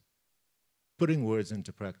professionals. Putting words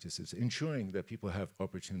into practices, ensuring that people have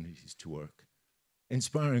opportunities to work,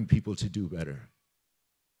 inspiring people to do better.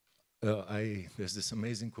 There's this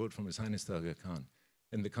amazing quote from His Highness the Aga Khan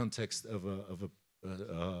in the context of a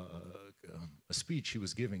speech he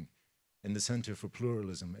was giving in the Center for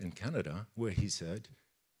Pluralism in Canada, where he said,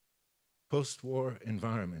 post-war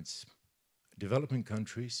environments, developing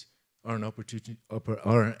countries are an opportunity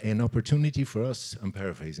for us, I'm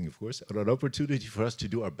paraphrasing of course, are an opportunity for us to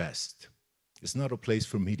do our best. It's not a place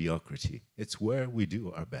for mediocrity. It's where we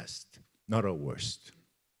do our best, not our worst.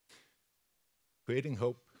 Creating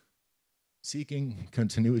hope, seeking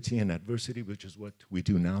continuity in adversity, which is what we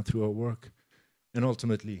do now through our work, and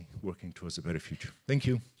ultimately working towards a better future. Thank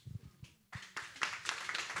you.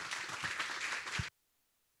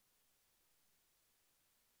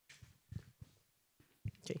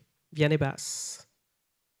 Okay, Vianney Bass.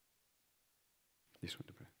 This one.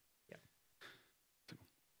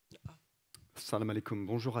 Salam alaikum,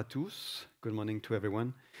 bonjour à tous. Good morning to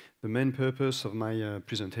everyone. The main purpose of my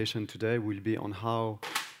presentation today will be on how,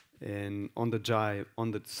 on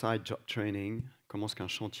the side job training, comment est-ce qu'un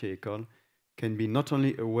chantier école can be not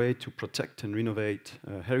only a way to protect and renovate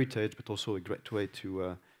heritage, but also a great way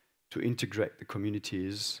to integrate the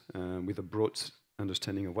communities with a broad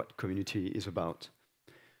understanding of what community is about.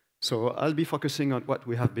 So I'll be focusing on what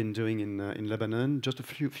we have been doing in Lebanon. Just a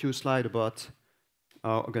few slides about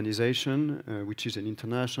our organization, which is an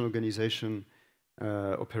international organization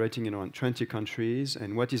operating in around 20 countries.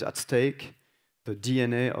 And what is at stake, the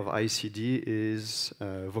DNA of ICD is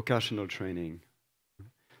vocational training,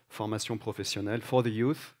 formation professionnelle for the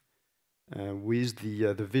youth, with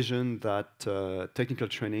the vision that technical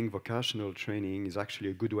training, vocational training is actually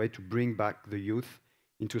a good way to bring back the youth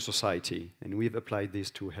into society. And we've applied this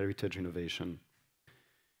to heritage innovation.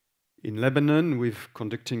 In Lebanon, we're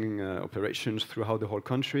conducting operations throughout the whole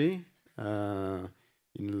country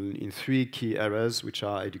in 3 key areas, which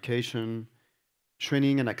are education,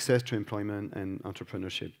 training and access to employment, and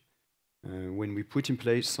entrepreneurship. When we put in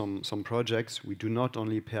place some projects, we do not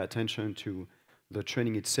only pay attention to the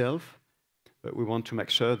training itself, but we want to make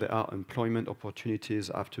sure there are employment opportunities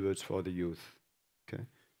afterwards for the youth. Okay.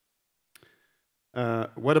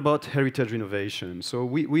 What about heritage renovation?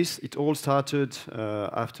 So it all started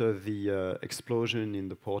after the explosion in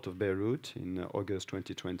the port of Beirut in August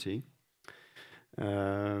 2020,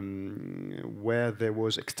 where there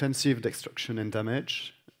was extensive destruction and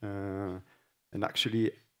damage. And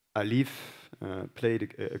actually, ALIPH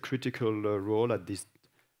played a critical role at this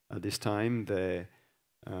time. They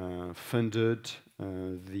funded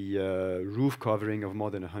the roof covering of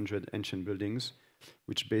more than 100 ancient buildings,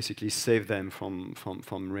 which basically saved them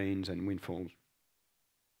from rains and windfalls.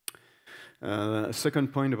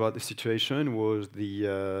 Second point about the situation was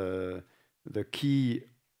the key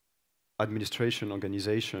administration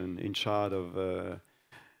organization in charge of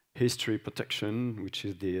history protection, which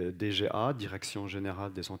is the DGA, Direction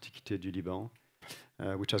Générale des Antiquités du Liban,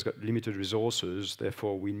 which has got limited resources.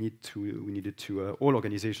 Therefore, all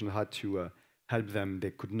organizations had to help them.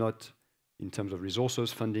 They could not, in terms of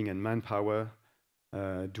resources, funding, and manpower,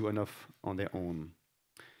 do enough on their own.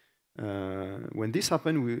 When this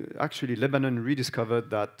happened, Lebanon rediscovered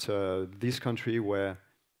that this country, where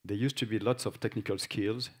there used to be lots of technical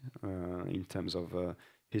skills in terms of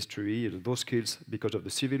history, those skills, because of the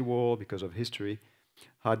civil war, because of history,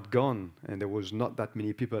 had gone, and there was not that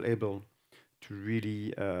many people able to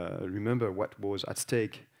really remember what was at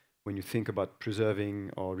stake when you think about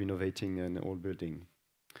preserving or renovating an old building.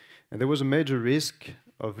 And there was a major risk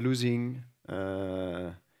of losing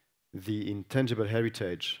the intangible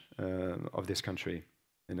heritage of this country.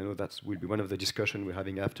 And I know that will be one of the discussions we're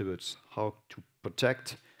having afterwards, how to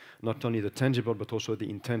protect not only the tangible, but also the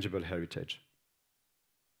intangible heritage.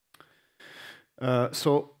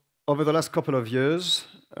 So over the last couple of years,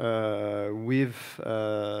 we've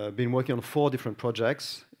been working on 4 different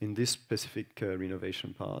projects in this specific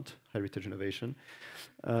renovation part, heritage renovation.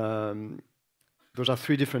 Those are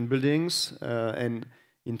 3 different buildings, and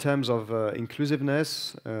in terms of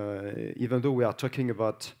inclusiveness, even though we are talking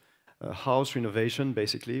about house renovation,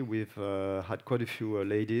 basically, we've had quite a few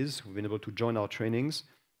ladies who've been able to join our trainings.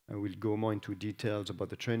 We'll go more into details about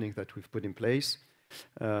the training that we've put in place.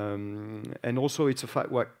 And also, it's a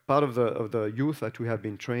fact what part of the youth that we have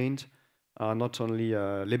been trained are not only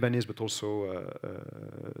Lebanese, but also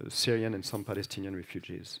Syrian and some Palestinian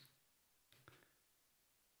refugees.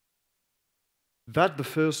 That's the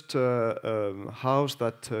first house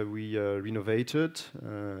that we renovated.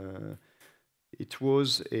 It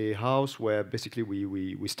was a house where basically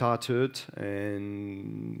we started,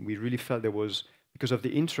 and we really felt there was, because of the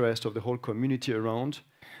interest of the whole community around,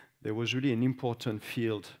 there was really an important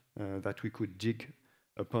field that we could dig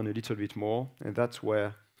upon a little bit more, and that's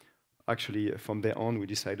where actually from there on we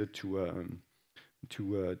decided to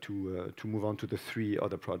move on to the 3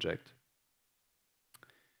 other projects.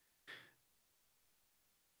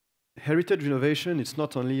 Heritage renovation, it's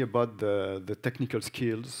not only about the technical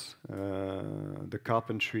skills, the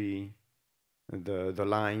carpentry, the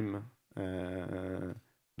lime,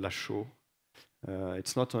 la chaux.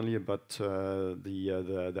 It's not only about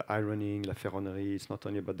the ironing, la ferronnerie, it's not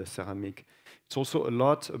only about the ceramic. It's also a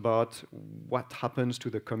lot about what happens to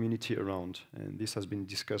the community around. And this has been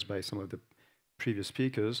discussed by some of the previous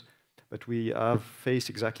speakers, but we have faced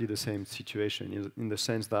exactly the same situation in the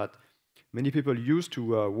sense that many people used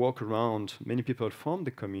to walk around, many people from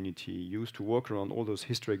the community used to walk around all those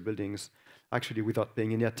historic buildings actually without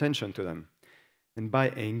paying any attention to them. And by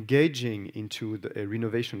engaging into a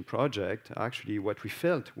renovation project, actually what we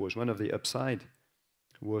felt was one of the upside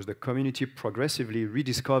was the community progressively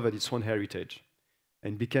rediscovered its own heritage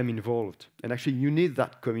and became involved. And actually you need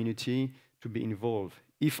that community to be involved,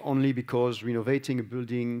 if only because renovating a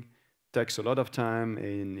building takes a lot of time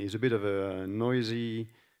and is a bit of a noisy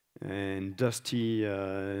and dusty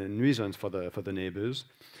nuisance for the neighbors.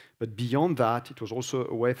 But beyond that, it was also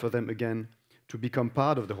a way for them, again, to become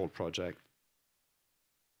part of the whole project.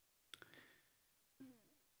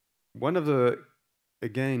 One of the,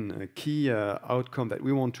 again, key outcome that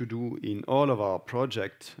we want to do in all of our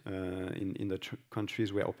projects in the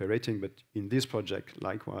countries we're operating, but in this project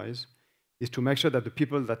likewise, is to make sure that the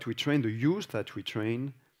people that we train, the youth that we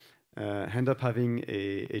train, end up having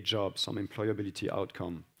a job, some employability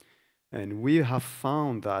outcome. And we have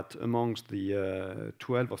found that amongst the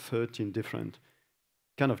 12 or 13 different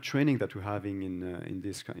kind of training that we're having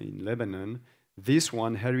in Lebanon, this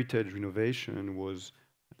one, heritage renovation, was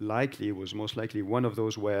most likely one of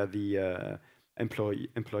those where the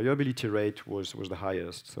employability rate was the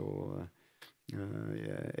highest. So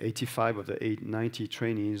 85 of the 90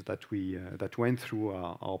 trainees that went through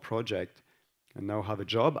our project and now have a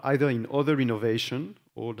job, either in other renovation,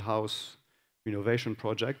 old house renovation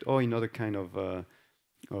project, or in other kind of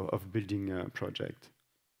building project.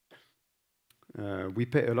 We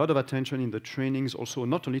pay a lot of attention in the trainings also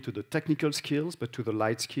not only to the technical skills, but to the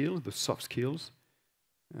light skills, the soft skills.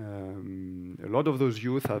 A lot of those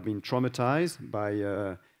youth have been traumatized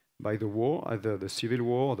by the war, either the civil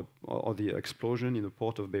war or the explosion in the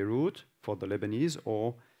port of Beirut for the Lebanese,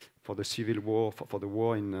 or for the civil war, for the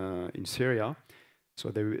war in Syria. So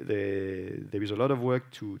there is a lot of work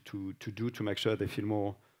to do to make sure they feel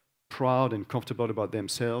more proud and comfortable about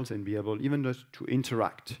themselves and be able even just to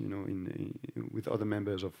interact, with other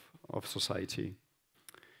members of society.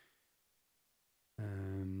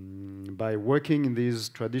 by working in these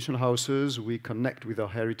traditional houses, we connect with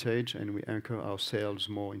our heritage and we anchor ourselves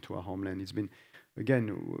more into our homeland. It's been, again,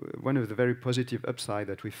 one of the very positive upside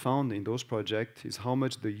that we found in those projects is how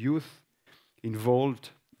much the youth involved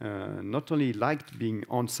not only liked being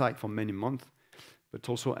on site for many months, but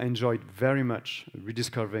also enjoyed very much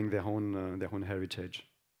rediscovering their own heritage.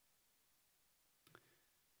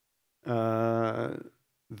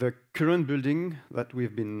 The current building that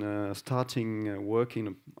we've been starting working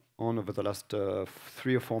on over the last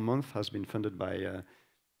 3 or 4 months has been funded by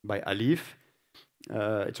ALIPH.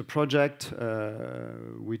 It's a project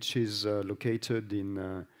which is located in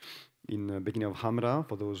the beginning of Hamra,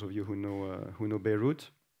 for those of you who know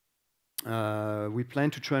Beirut. We plan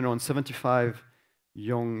to train around 75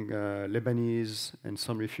 young Lebanese and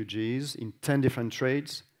some refugees in 10 different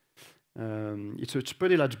trades. It's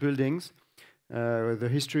pretty large buildings. The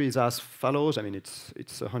history is as follows. I mean,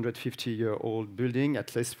 it's a 150-year-old building,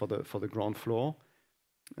 at least for the ground floor,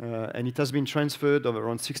 and it has been transferred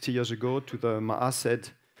around 60 years ago to the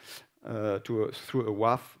Ma'ased, through a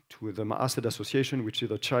WAF to the Ma'ased Association, which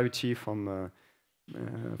is a charity from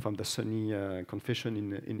the Sunni confession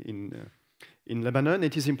in Lebanon.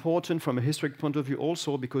 It is important from a historic point of view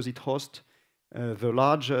also because it hosts the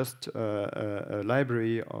largest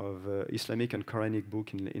library of Islamic and Quranic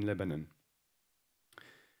book in Lebanon.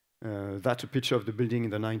 That's a picture of the building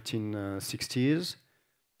in the 1960s.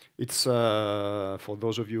 It's, for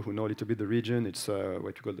those of you who know a little bit the region, it's what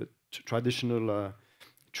we call the traditional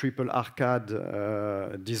triple arcade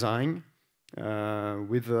design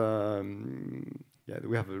with,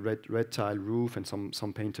 we have a red tile roof and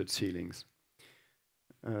some painted ceilings.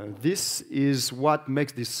 This is what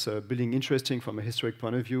makes this building interesting from a historic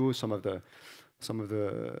point of view. Some of the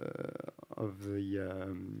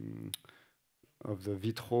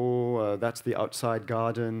vitraux, that's the outside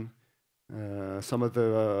garden. Some of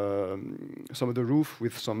the roof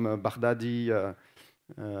with some Baghdadi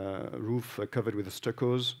roof covered with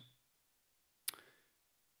stuccos.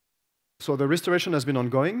 So the restoration has been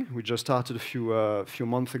ongoing. We just started a few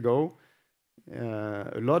months ago.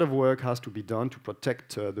 A lot of work has to be done to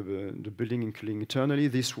protect the building, including internally.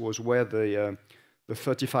 This was where the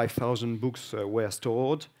 35,000 books were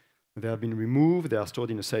stored. They have been removed. They are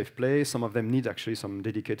stored in a safe place. Some of them need actually some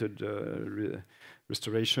dedicated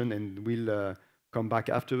restoration and will come back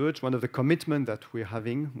afterwards. One of the commitments that we're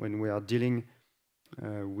having when we are dealing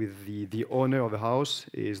with the owner of the house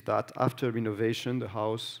is that after renovation, the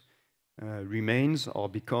house remains or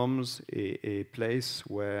becomes a place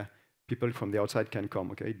where people from the outside can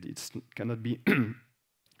come. Okay, it cannot be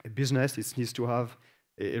a business. It needs to have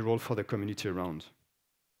a role for the community around.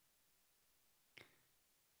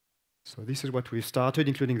 So this is what we've started,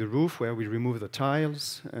 including the roof, where we remove the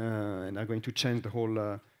tiles and are going to change the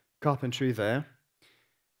whole carpentry there.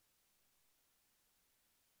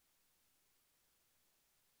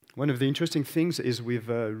 One of the interesting things is we've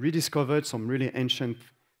rediscovered some really ancient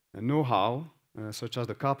know-how, such as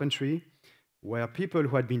the carpentry, where people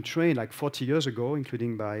who had been trained like 40 years ago,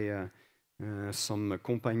 including by some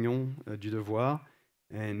compagnons du devoir,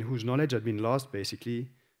 and whose knowledge had been lost, basically,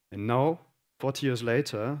 and now, 40 years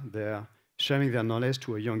later, they're sharing their knowledge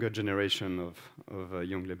to a younger generation of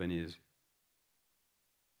young Lebanese.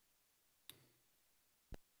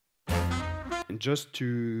 And just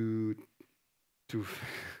to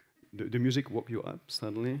the music woke you up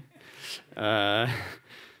suddenly.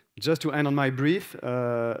 Just to end on my brief,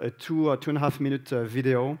 a 2.5 minute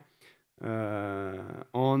video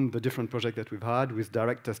on the different projects that we've had with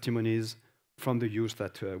direct testimonies from the youth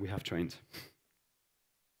that we have trained.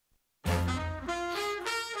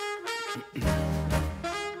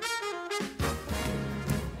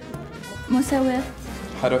 مساواة،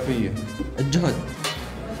 حرفية، الجهد،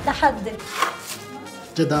 تحدي،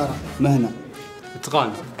 جدارة، مهنة،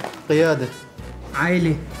 إتقان، قيادة،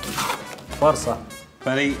 عائلة، فرصة،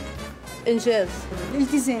 فريق، إنجاز،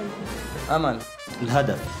 التزام، أمل،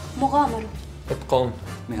 الهدف، مغامرة، إتقان،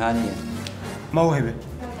 مهنية، موهبة،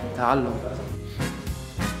 تعلم.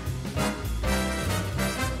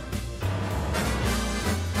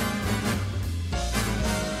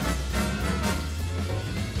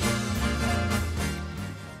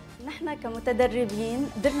 كمتدربين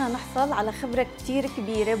قدرنا نحصل على خبرة كتير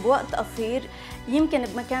كبيرة بوقت قصير، يمكن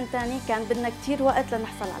بمكان تاني كان بدنا كتير وقت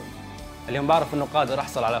لنحصل عليه. اليوم بعرف انه قادر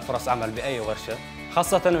احصل على فرص عمل باي ورشة،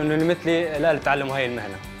 خاصة انه اللي مثلي لا تعلموا هاي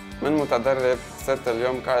المهنة. من متدرب صرت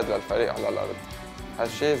اليوم قائد للفريق على الارض.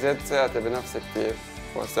 هالشيء زاد ثقتي بنفسي كتير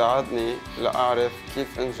وساعدني لأعرف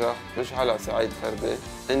كيف انجح مش على صعيد فردي،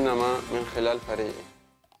 انما من خلال فريقي.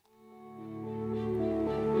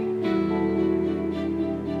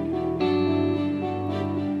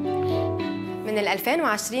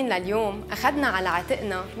 2020 لليوم أخذنا على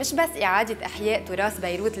عاتقنا مش بس إعادة إحياء تراث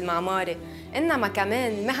بيروت المعماري، إنما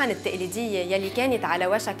كمان المهن التقليدية يلي كانت على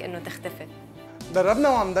وشك إنه تختفي. دربنا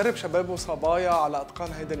وعم ندرب شباب وصبايا على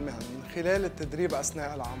إتقان هيدي المهن من خلال التدريب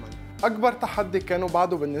أثناء العمل. أكبر تحدي كانوا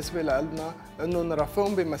بعده بالنسبة لنا إنه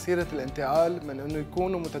نرافقهم بمسيرة الانتقال من إنه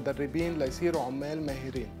يكونوا متدربين ليصيروا عمال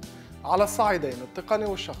ماهرين على الصعيدين التقني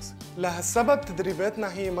والشخصي. لهالسبب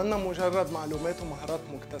تدريباتنا هي منا مجرد معلومات ومهارات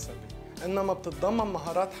مكتسبة، إنما بتتضمن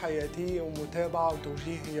مهارات حياتية ومتابعة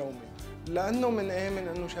وتوجيه يومي، لأنه منآمن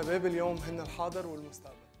إنه شباب اليوم هن الحاضر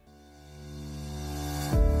والمستقبل.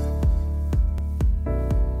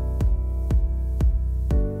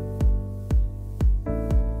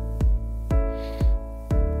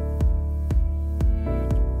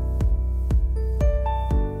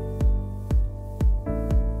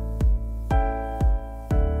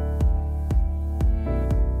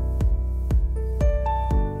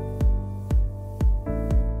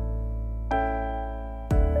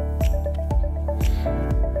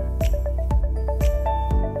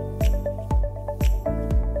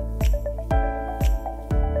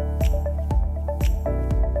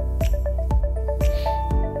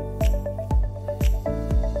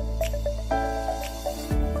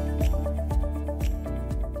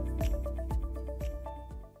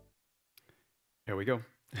 Here we go.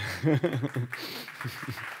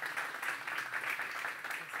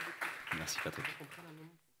 Merci Patrick.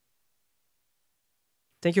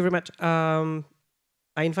 Thank you very much.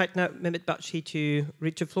 I invite now Mehmet Bakshi to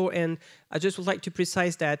reach the floor, and I just would like to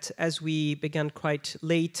precise that as we began quite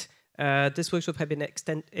late, this workshop had been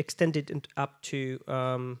extended up to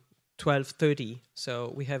 12:30, so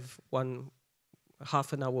we have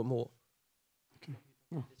half an hour more. Okay.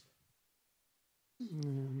 Oh.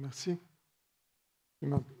 Merci.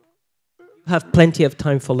 Have plenty of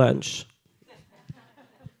time for lunch.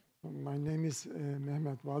 My name is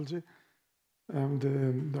Mehmet Balci. I'm the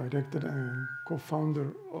director and co-founder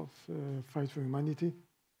of Fight for Humanity.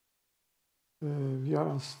 We are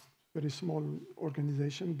a very small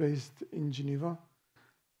organization based in Geneva,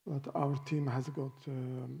 but our team has got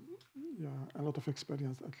a lot of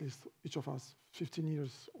experience, at least each of us, 15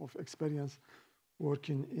 years of experience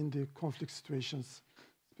working in the conflict situations,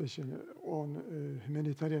 especially on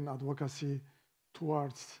humanitarian advocacy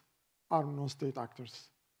towards armed non-state actors.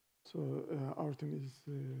 So our team is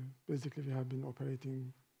basically, we have been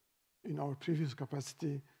operating in our previous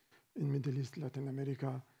capacity in Middle East, Latin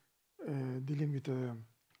America, dealing with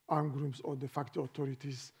armed groups or de facto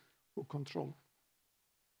authorities who control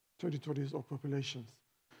territories or populations.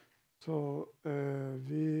 So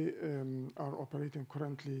we are operating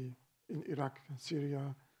currently in Iraq,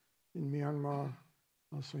 Syria, in Myanmar,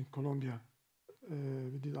 also in Colombia.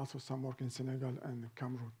 We did also some work in Senegal and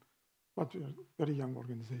Cameroon. But we are a very young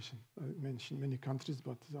organization. I mentioned many countries,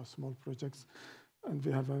 but these are small projects. And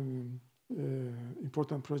we have an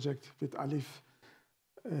important project with ALIPH.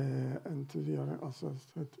 And we are also,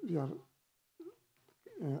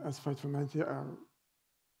 as Fight for Humanity, are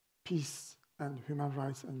peace and human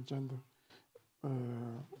rights and gender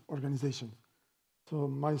organization. So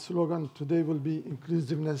my slogan today will be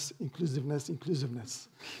inclusiveness, inclusiveness, inclusiveness.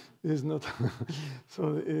 It's not,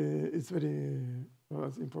 so it's very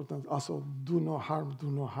important. Also, do no harm,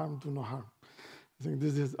 do no harm, do no harm. I think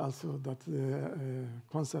this is also that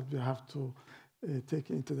concept we have to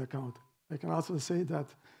take into account. I can also say that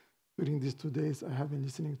during these 2 days, I have been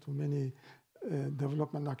listening to many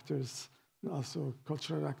development actors, and also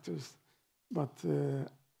cultural actors, but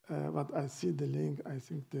I see the link. I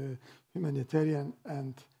think the humanitarian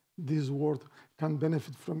and this world can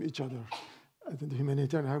benefit from each other. I think the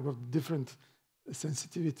humanitarian have got different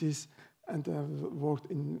sensitivities and have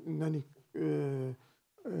worked in many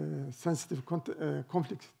sensitive,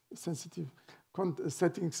 conflict-sensitive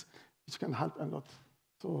settings, which can help a lot.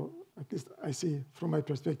 So at least I see from my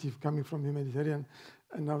perspective, coming from humanitarian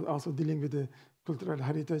and now also dealing with the cultural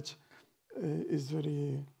heritage is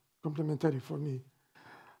very complementary for me.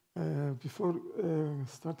 Before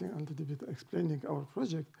starting a little bit explaining our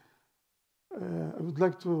project, I would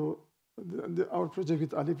like to, our project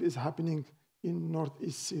with ALIPH is happening in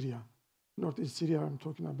Northeast Syria. Northeast Syria, I'm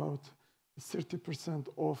talking about 30%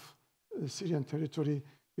 of Syrian territory,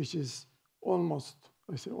 which is almost,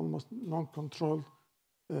 I say almost non-controlled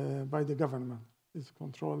by the government. It's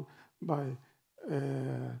controlled by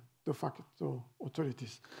de facto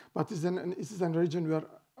authorities. But it's a region where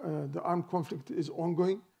the armed conflict is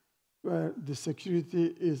ongoing, where the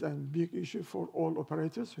security is a big issue for all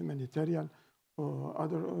operators, humanitarian or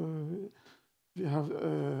other. We have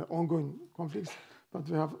ongoing conflicts, but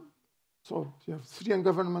we have Syrian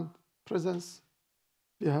government presence.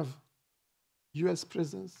 We have US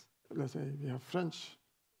presence. Let's say we have French,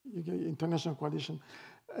 UK international coalition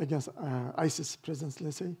against ISIS presence,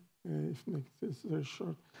 let's say, if it's very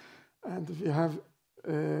short. And we have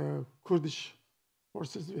Kurdish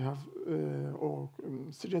forces, we have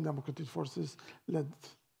Syrian Democratic Forces led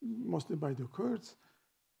mostly by the Kurds.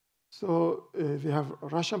 So we have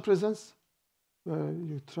Russian presence,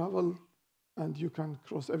 you travel and you can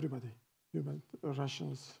cross everybody. You met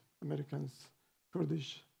Russians, Americans,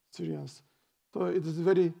 Kurdish, Syrians. So it is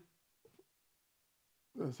very,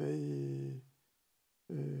 let's say,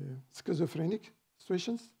 schizophrenic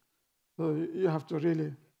situations. So you have to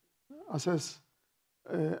really assess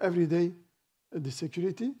every day the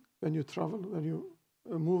security when you travel, when you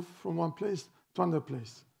move from one place to another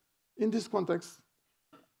place. In this context,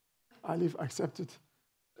 ALIPH accepted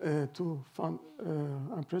to fund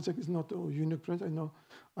a project. It's not a unique project. I know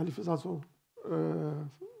ALIPH is also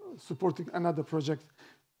supporting another project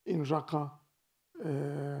in Raqqa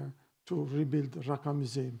to rebuild the Raqqa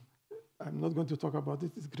Museum. I'm not going to talk about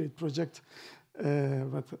it. It's a great project,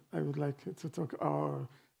 but I would like to talk our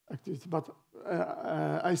activities. But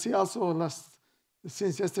I see also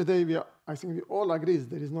since yesterday, I think we all agree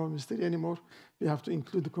there is no mystery anymore. We have to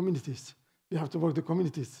include the communities. We have to work the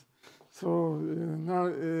communities. So now,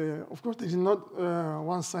 of course, there is not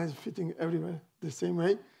one size fitting everywhere the same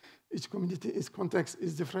way. Each community, its context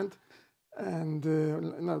is different. And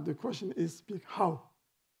now the question is how?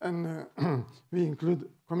 And we include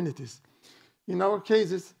communities. In our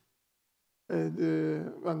cases,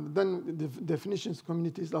 and then the definitions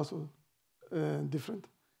community is also different.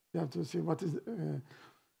 You have to see what is,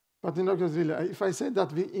 but in our case, really, if I say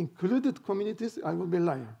that we included communities, I will be a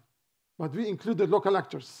liar. But we included local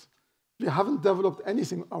actors. We haven't developed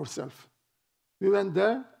anything ourselves. We went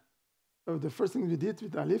there. The first thing we did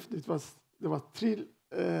with ALIPH, there was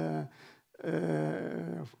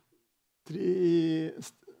three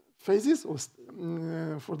phases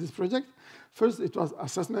for this project. First, it was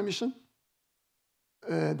assessment mission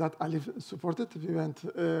that ALIPH supported. We went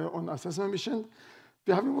on assessment mission.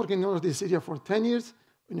 We have been working in North Syria for 10 years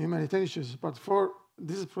in humanitarian issues, but for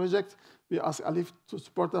this project, we asked ALIPH to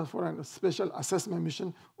support us for a special assessment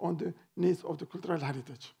mission on the needs of the cultural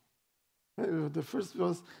heritage. The first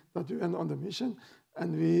was that we went on the mission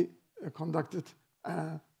and we conducted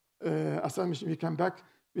an assessment mission. We came back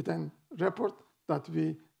with a report that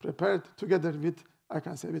we prepared together with, I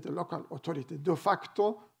can say, with the local authority, de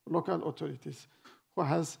facto local authorities, who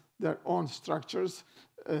has their own structures,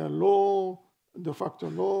 law, de facto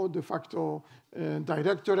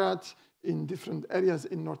directorate in different areas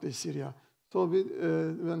in North Syria. So we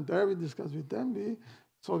went there, we discussed with them,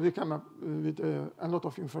 so we came up with a lot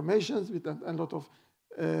of information, with a lot of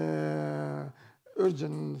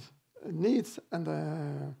urgent needs and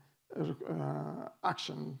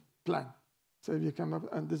action plan. So we came up,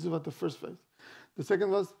 and this is what the first phase. The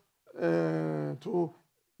second was to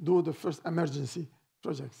do the first emergency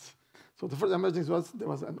projects. So the first emergency was, there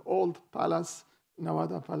was an old palace,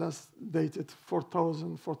 Nawada Palace, dated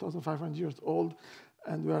 4,500 years old,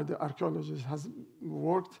 and where the archaeologist has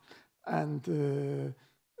worked, and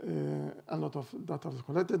a lot of data was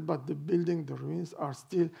collected, but the building, the ruins are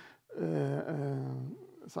still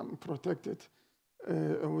some protected,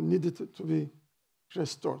 needed to be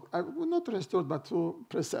restored. Not restored, but to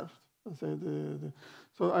preserve.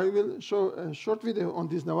 So I will show a short video on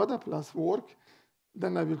this Nawada Palace work,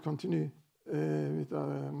 then I will continue with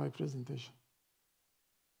my presentation.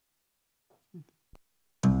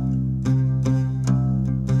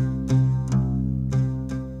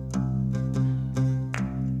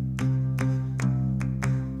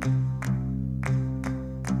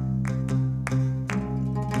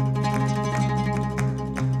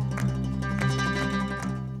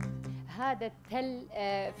 هذا التل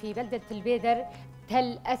في بلدة البيدر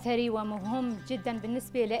تل أثري ومهم جدا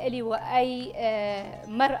بالنسبة لي وأي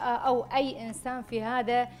مرأة أو أي إنسان في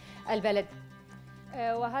هذا البلد.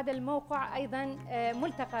 وهذا الموقع أيضا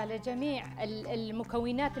ملتقى لجميع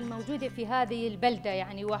المكونات الموجودة في هذه البلدة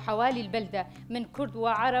يعني وحوالي البلدة من كرد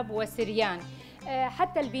وعرب وسريان.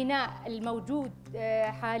 حتى البناء الموجود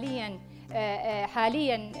حاليا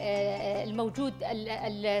الموجود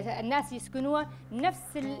الناس يسكنوه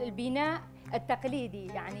نفس البناء التقليدي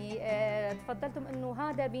يعني تفضلتم انه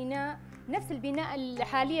هذا بناء نفس البناء اللي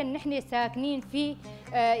حاليا نحن ساكنين فيه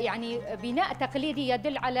يعني بناء تقليدي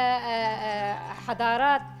يدل على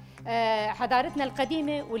حضارتنا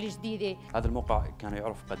القديمة والجديدة. هذا الموقع كان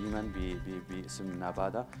يعرف قديما باسم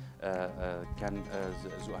نافادا، كان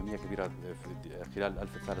ذو أهمية كبيرة خلال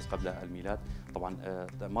الألف الثالث قبل الميلاد. طبعا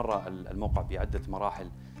مر الموقع بعدة مراحل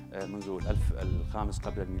منذ الألف الخامس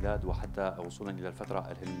قبل الميلاد وحتى وصولا إلى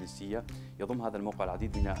الفترة الهلينستية. يضم هذا الموقع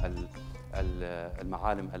العديد من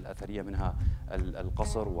المعالم الأثرية، منها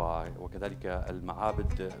القصر وكذلك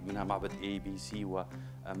المعابد، منها معبد A B C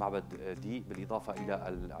ومعبد D، بالإضافة إلى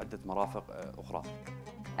عدة مرافق أخرى.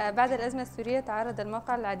 بعد الأزمة السورية تعرض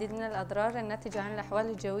الموقع للعديد من الأضرار الناتجة عن الأحوال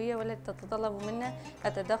الجوية والتي تتطلب منا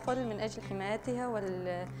التدخل من أجل حمايتها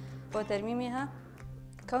وترميمها،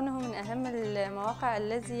 كونه من أهم المواقع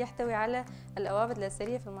الذي يحتوي على الأوابد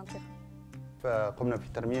الأثرية في المنطقة. فقمنا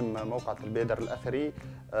بترميم موقع البيدر الأثري،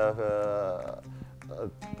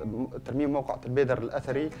 ترميم موقع البيدر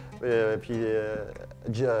الأثري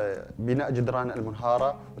في بناء جدران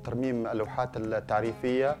المنهارة وترميم اللوحات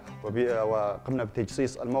التعريفية، وقمنا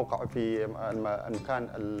بتجصيص الموقع في المكان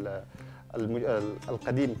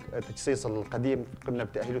القديم، التجصيص القديم قمنا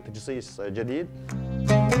بتأهيله تجصيص جديد.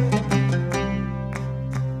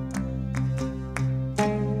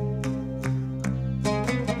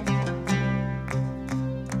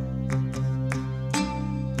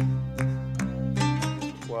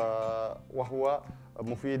 وهو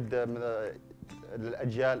مفيد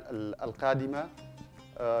للأجيال القادمة،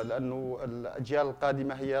 لأنه الأجيال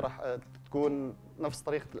القادمة هي راح تكون نفس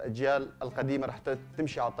طريقة الأجيال القديمة، راح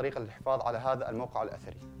تمشي على طريقة الحفاظ على هذا الموقع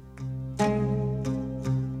الأثري.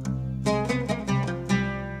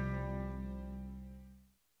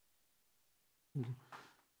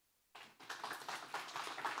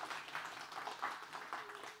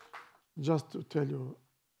 Just to tell you,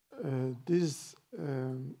 this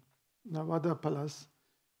Nevada Palace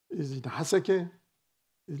is in Hasake.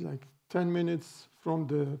 It's like 10 minutes from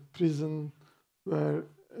the prison where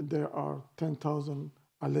there are 10,000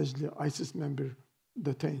 allegedly ISIS members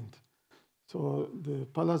detained. So the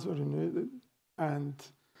palace was renovated, and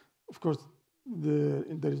of course,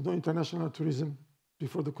 there is no international tourism.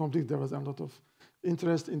 Before the conflict, there was a lot of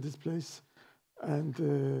interest in this place, and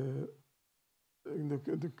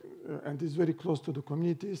it's very close to the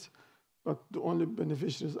communities. But the only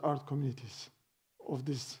beneficiaries are communities of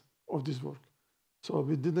this work. So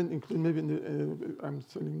we didn't include, maybe in the, I'm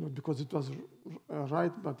saying not because it was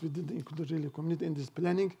right, but we didn't include really community in this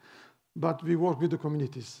planning, but we work with the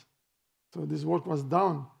communities. So this work was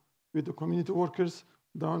done with the community workers,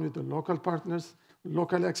 done with the local partners,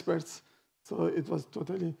 local experts. So it was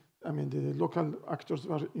totally, I mean, the local actors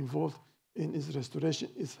were involved in its restoration.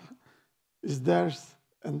 It's theirs,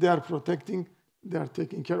 and they are protecting, they are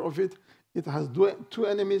taking care of it. It has two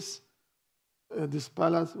enemies, this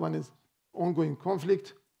palace. One is ongoing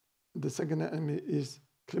conflict. The second enemy is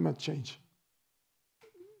climate change.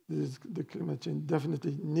 The climate change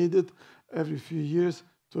definitely needed every few years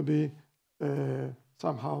to be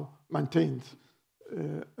somehow maintained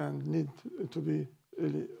and need to be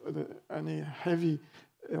really, any heavy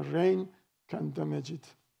rain can damage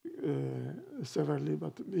it severely.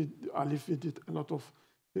 But ALIPH, we did a lot of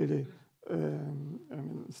really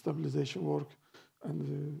stabilization work,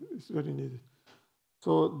 and it's very needed.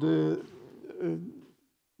 So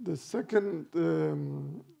the second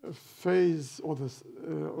phase, or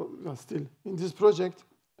still in this project,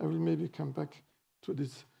 I will maybe come back to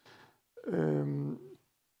this.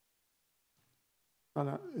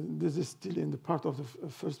 This is still in the part of the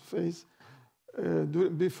first phase.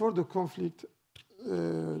 Before the conflict,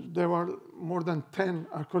 there were more than 10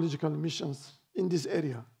 archaeological missions in this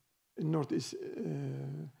area, in northeast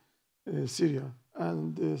Syria.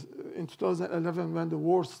 And in 2011, when the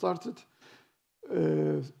war started,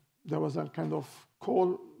 there was a kind of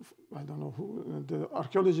call, I don't know who, the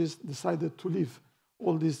archaeologists decided to leave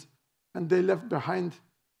all this, and they left behind,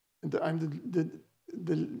 the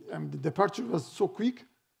departure was so quick,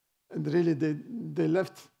 and really they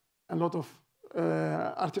left a lot of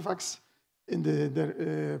artifacts in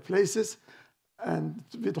their places, and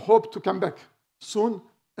with hope to come back soon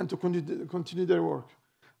and to continue their work.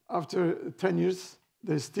 After 10 years,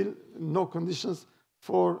 there's still no conditions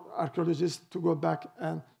for archaeologists to go back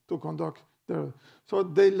and to conduct their. So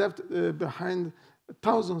they left behind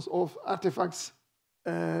thousands of artifacts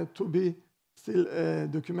to be still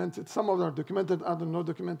documented. Some of them are documented, others not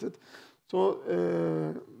documented. So,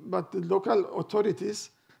 but the local authorities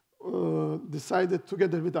decided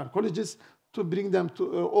together with archaeologists to bring them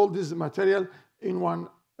to all this material in one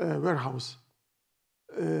warehouse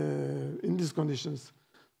in these conditions.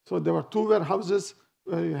 So there were two warehouses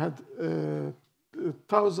where you had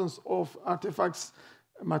thousands of artifacts,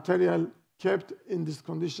 material kept in these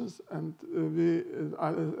conditions, and we,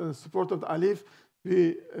 support of the ALIPH,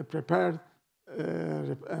 we prepared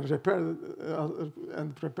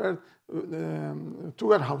two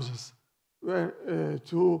warehouses where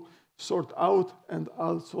to sort out and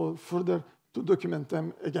also further to document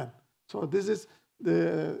them again. So this is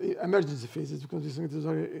the emergency phases, because we think it is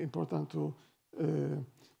very important to.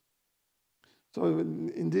 So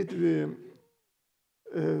indeed,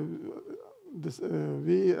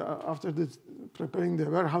 after preparing the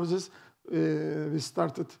warehouses, we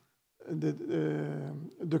started the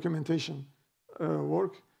documentation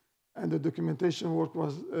work, and the documentation work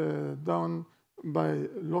was done by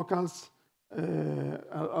locals,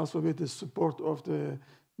 also with the support of the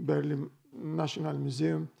Berlin National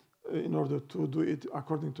Museum, in order to do it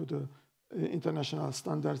according to the international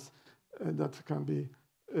standards that can be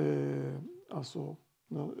also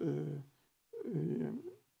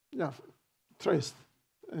traced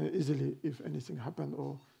easily if anything happened.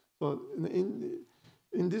 Or so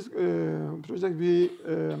in this project we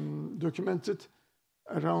documented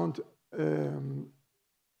around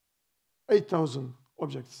 8,000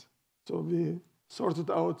 objects. So we sorted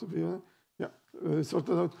out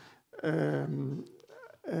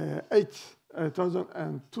 8,000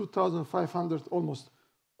 and 2,500 almost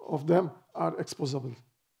of them are exposable.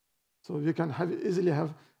 So you can easily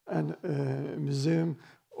have a museum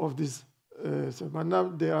of this. But now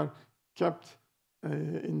they are kept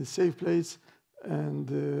in a safe place, and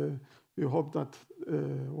we hope that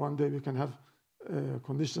one day we can have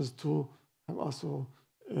conditions to have also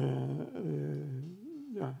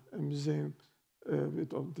a museum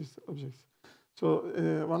with all these objects. So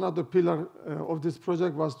one other pillar of this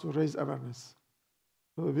project was to raise awareness.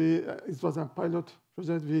 So it was a pilot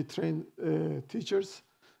project. We trained teachers,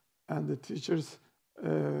 and the teachers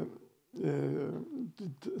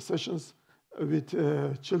did sessions with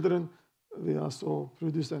children. We also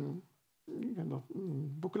produced a kind of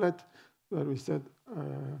booklet where we said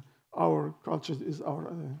our culture is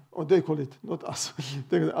our, or they call it, not us,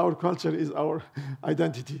 our culture is our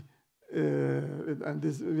identity. And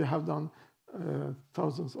this we have done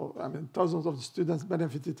thousands of the students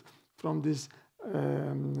benefited from this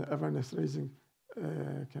awareness raising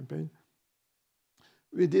campaign.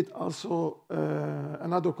 We did also,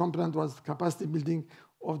 another component was capacity building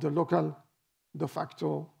of the local de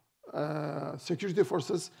facto security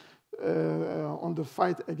forces on the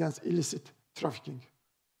fight against illicit trafficking.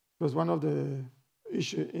 Because one of the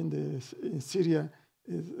issues in Syria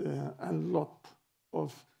is a lot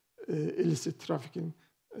of illicit trafficking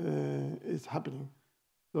is happening.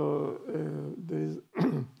 So there is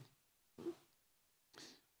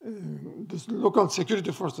these local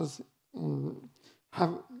security forces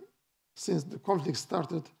have, since the conflict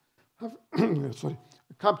started, have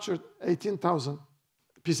captured 18,000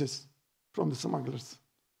 pieces from the smugglers.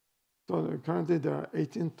 So currently there are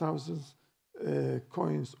 18,000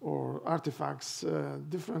 coins or artifacts,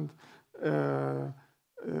 different and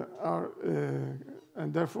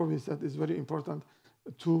therefore we said it's very important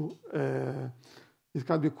to, it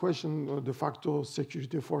can be questioned of de facto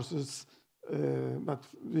security forces, but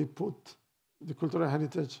we put the cultural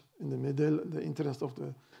heritage in the middle, the interest of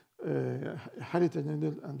the heritage in the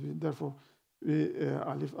middle, and therefore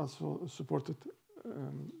ALIPH also supported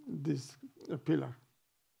this pillar.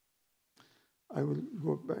 I will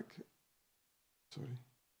go back. Sorry.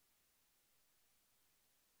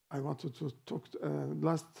 I wanted to talk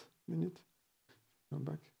last minute. Come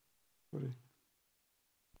back. Sorry.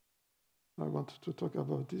 I wanted to talk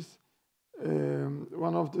about this.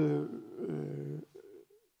 One of the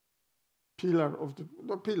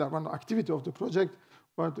one activity of the project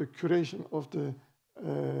was the curation of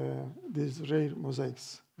these rare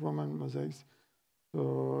mosaics, Roman mosaics.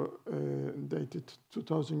 So dated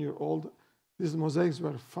 2,000-year-old. These mosaics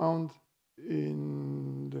were found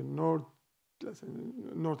in the North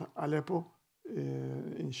Aleppo,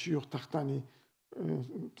 in Shur Tahtani,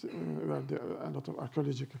 where there are a lot of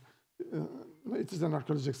archaeological. It is an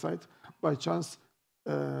archaeological site. By chance,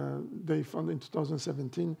 they found in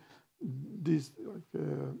 2017 these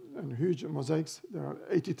huge mosaics. There are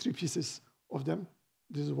 83 pieces of them.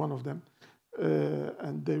 This is one of them,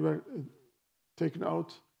 and they were taken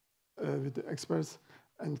out with the experts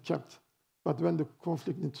and kept. But when the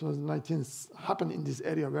conflict in 2019 happened in this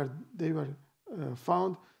area where they were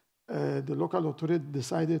found, the local authority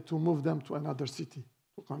decided to move them to another city,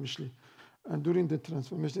 to Kamishli. And during the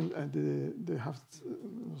transformation, they have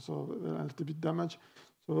so a little bit damage.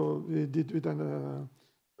 So we did with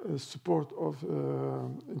support of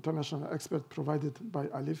international expert provided by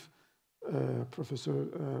ALIPH, Professor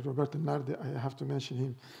Roberto Nardi. I have to mention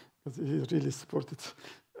him because he really supported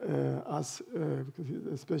us because he's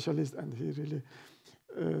a specialist, and he really.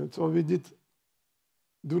 So we did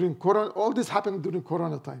during Corona. All this happened during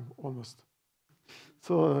Corona time almost.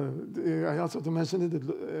 So I also to mention it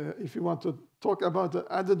that if you want to talk about the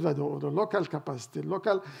added value or the local capacity,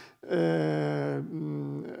 local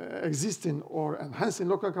existing or enhancing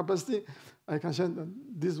local capacity, I can say that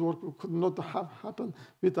this work could not have happened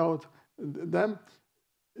without them,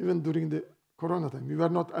 even during the Corona time. We were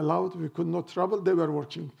not allowed, we could not travel, they were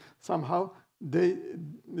working. Somehow they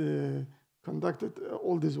conducted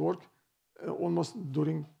all this work almost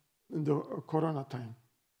during the Corona time.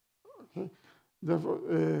 Okay? Therefore,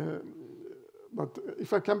 but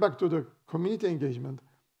if I come back to the community engagement,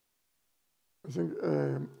 I think,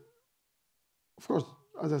 of course,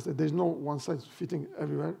 as I said, there's no one size fitting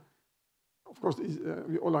everywhere. Of course,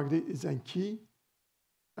 we all agree it's a key.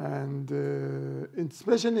 And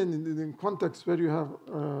especially in contexts where you have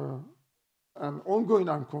an ongoing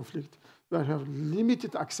armed conflict, where you have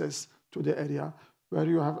limited access to the area, where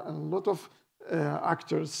you have a lot of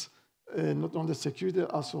actors, not only security,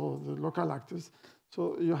 also the local actors.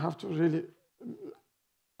 So you have to really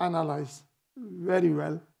analyze very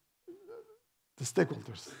well the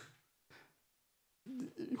stakeholders.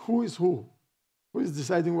 Who is who? Who is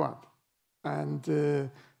deciding what? And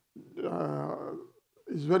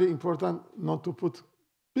it's very important not to put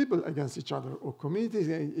people against each other or communities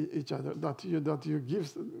against each other, that you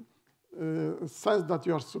give a sense that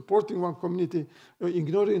you are supporting one community or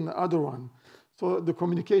ignoring the other one. So the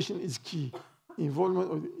communication is key.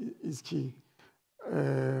 Involvement is key.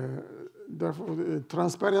 Therefore,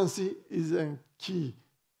 transparency is a key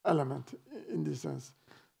element in this sense.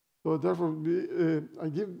 So therefore, I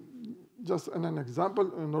give just an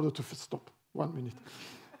example in order to stop 1 minute.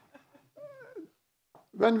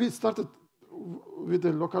 When we started with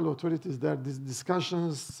the local authorities, there are these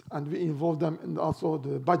discussions, and we involved them in also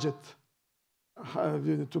the budget,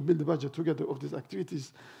 to build the budget together of these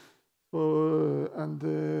activities. They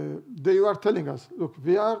were telling us, look,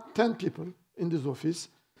 we are 10 people in this office.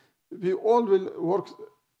 We all will work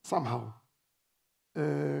somehow.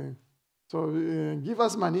 Give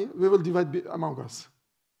us money, we will divide among us.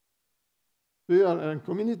 We are a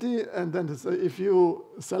community, and then if you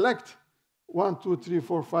select 1, 2, 3,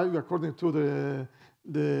 4, 5, according to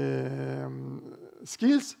the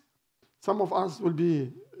skills, some of us will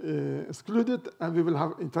be excluded, and we will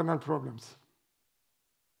have internal problems.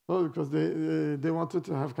 Well, because they wanted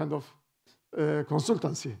to have kind of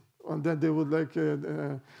consultancy, and then they would like,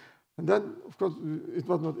 and then of course it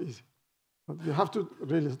was not easy. But we have to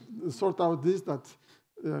really sort out this, that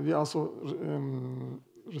we also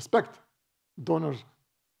respect donors,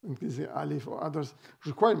 including ALIPH or others'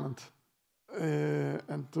 requirement.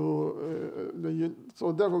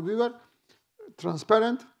 So therefore we were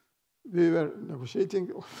transparent, we were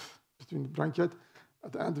negotiating between the blanket.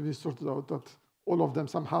 At the end we sorted out that all of them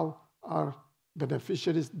somehow are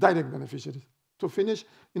beneficiaries, direct beneficiaries. To finish,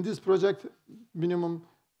 in this project, minimum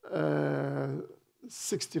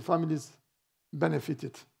 60 families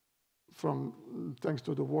benefited from, thanks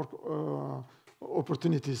to the work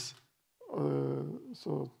opportunities.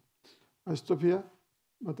 So I stop here.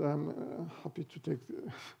 But I'm happy to take.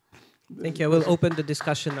 Thank you. I will open the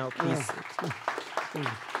discussion now, please.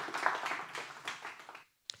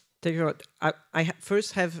 Thank you. I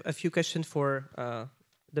first have a few questions for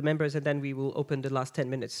the members, and then we will open the last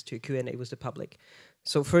 10 minutes to Q&A with the public.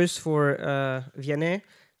 So first for Vianney,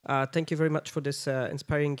 thank you very much for this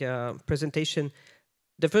inspiring presentation.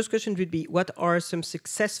 The first question would be, what are some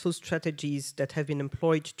successful strategies that have been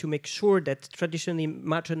employed to make sure that traditionally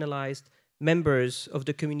marginalized members of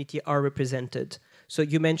the community are represented? So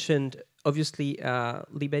you mentioned, obviously,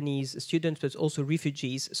 Lebanese students, but also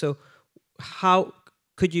refugees. So how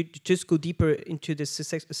could you just go deeper into the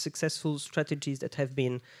successful strategies that have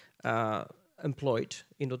been employed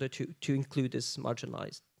in order to include these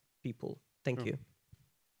marginalized people? Thank you.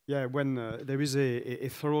 Yeah, when there is a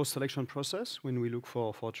thorough selection process, when we look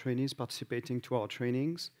for trainees participating to our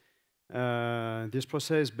trainings, this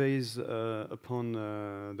process is based upon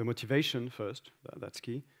the motivation first, that's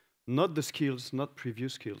key. Not the skills, not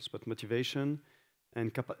previous skills, but motivation,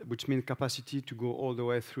 and which means capacity to go all the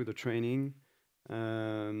way through the training,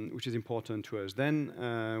 which is important to us. Then,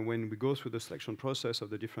 when we go through the selection process of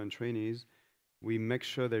the different trainees, we make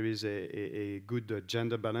sure there is a good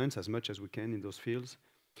gender balance as much as we can in those fields,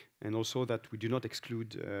 and also that we do not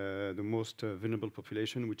exclude the most vulnerable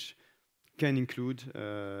population, which can include,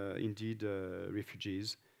 indeed,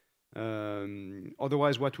 refugees.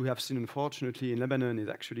 Otherwise, what we have seen, unfortunately, in Lebanon is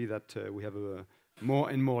actually that we have more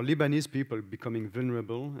and more Lebanese people becoming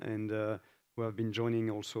vulnerable, and who have been joining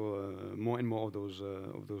also more and more of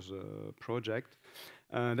those projects.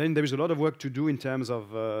 Then there is a lot of work to do in terms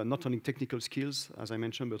of not only technical skills, as I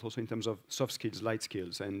mentioned, but also in terms of soft skills, light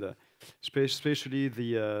skills, and especially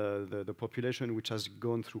the population which has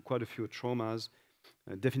gone through quite a few traumas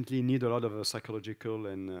definitely need a lot of psychological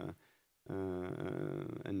and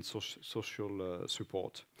social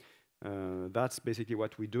support. That's basically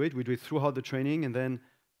what we do it. We do it throughout the training, and then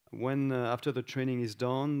when after the training is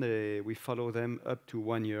done, we follow them up to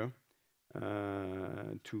 1 year.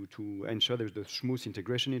 To ensure there's the smooth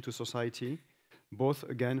integration into society, both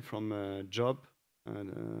again from a job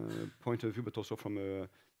point of view, but also from a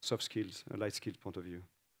soft skills, a light skills point of view.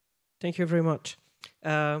 Thank you very much.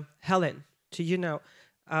 Helen, to you now.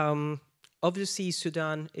 Obviously,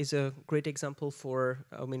 Sudan is a great example for,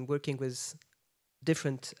 working with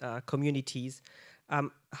different communities.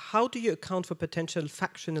 How do you account for potential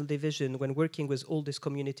factional division when working with all these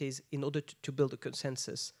communities in order to build a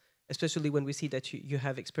consensus? Especially when we see that you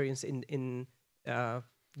have experience in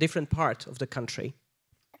different parts of the country.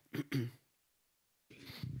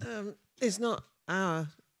 It's not our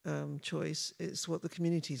choice, it's what the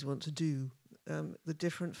communities want to do. The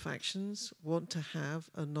different factions want to have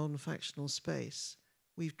a non-factional space.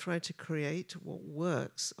 We've tried to create what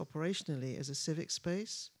works operationally as a civic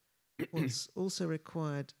space. What's also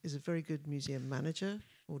required is a very good museum manager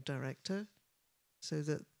or director so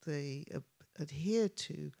that they adhere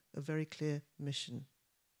to a very clear mission,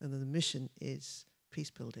 and the mission is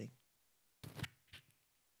peace building.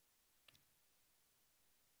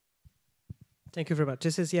 Thank you very much.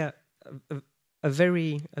 This is a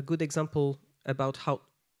very good example about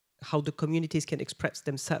how the communities can express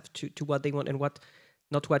themselves to what they want and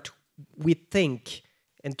not what we think,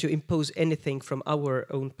 and to impose anything from our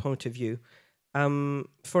own point of view.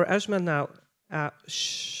 For Ajmal now,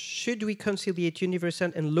 should we conciliate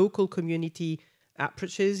universal and local community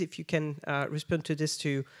approaches? If you can respond to this,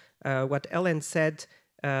 to what Ellen said,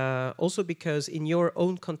 also because in your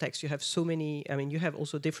own context you have so many, you have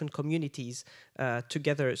also different communities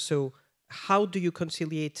together. So how do you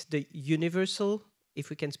conciliate the universal, if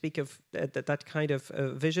we can speak of that kind of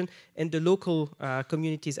vision, and the local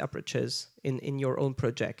communities approaches in your own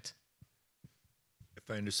project? If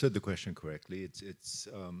I understood the question correctly, it's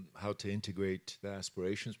how to integrate the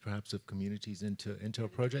aspirations, perhaps, of communities into our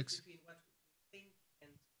projects.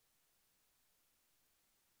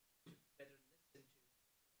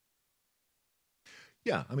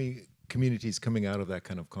 Yeah, communities coming out of that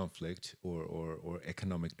kind of conflict or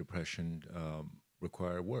economic depression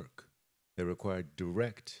require work. They require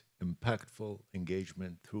direct, impactful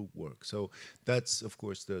engagement through work. So that's, of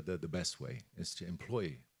course, the best way, is to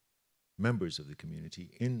employ members of the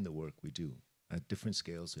community in the work we do at different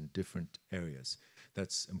scales in different areas.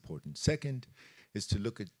 That's important. Second is to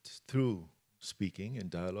look at, through speaking and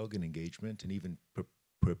dialogue and engagement and even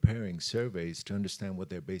preparing surveys, to understand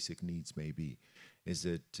what their basic needs may be. Is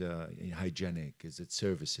it hygienic? Is it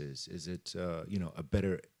services? Is it a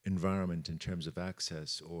better environment in terms of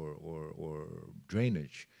access or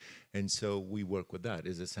drainage? And so we work with that.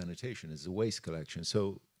 Is it sanitation? Is it waste collection?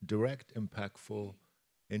 So direct, impactful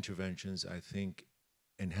interventions, I think,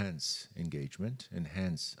 enhance engagement,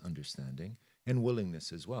 enhance understanding, and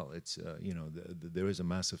willingness as well. It's there is a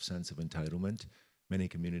massive sense of entitlement. Many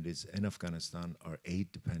communities in Afghanistan are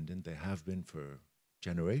aid dependent. They have been for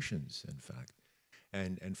generations, in fact.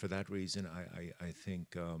 And for that reason, I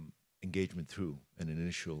think engagement through an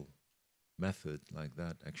initial method like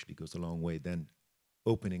that actually goes a long way, then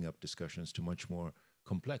opening up discussions to much more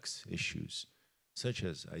complex issues, such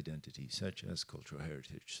as identity, such as cultural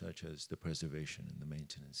heritage, such as the preservation and the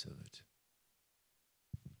maintenance of it.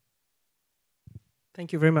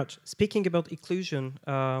 Thank you very much. Speaking about inclusion,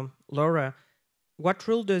 Laura, what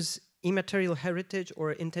role does immaterial heritage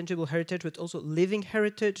or intangible heritage, but also living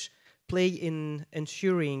heritage, play in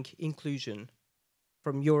ensuring inclusion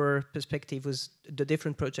from your perspective with the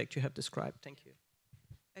different projects you have described? Thank you.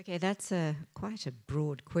 Okay, that's quite a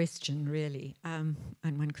broad question, really, and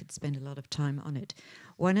one could spend a lot of time on it.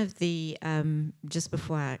 One of the, just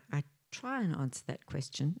before I try and answer that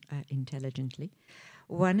question intelligently,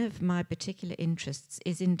 one of my particular interests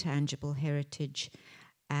is intangible heritage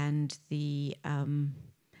and the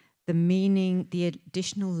meaning, the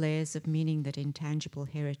additional layers of meaning that intangible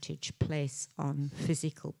heritage place on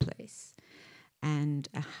physical place, and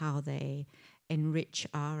how they enrich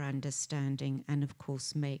our understanding and, of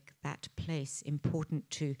course, make that place important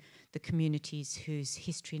to the communities whose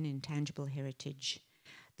history and intangible heritage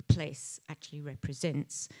the place actually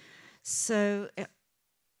represents. So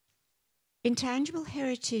intangible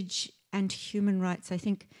heritage and human rights, I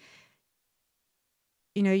think,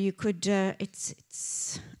 you know, you could,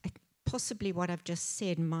 it's possibly what I've just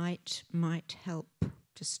said might help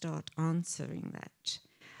to start answering that.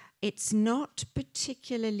 It's not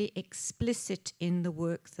particularly explicit in the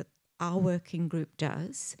work that our working group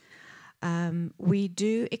does.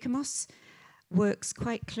 ICOMOS works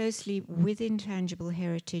quite closely with intangible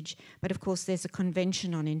heritage, but of course there's a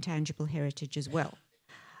convention on intangible heritage as well.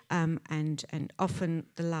 And often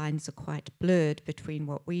the lines are quite blurred between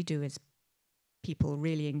what we do as people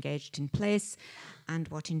really engaged in place and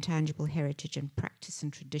what intangible heritage and practice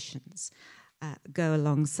and traditions go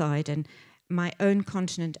alongside. And my own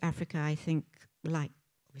continent, Africa, I think, like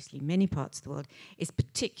obviously many parts of the world, is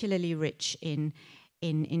particularly rich in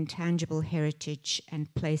intangible heritage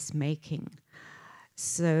and place making.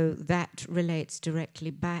 So that relates directly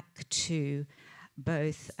back to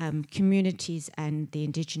both communities and the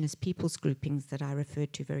indigenous peoples groupings that I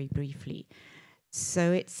referred to very briefly.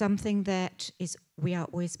 So it's something that we are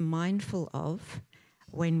always mindful of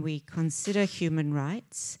when we consider human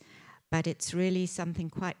rights, but it's really something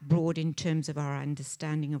quite broad in terms of our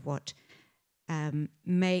understanding of what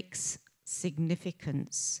makes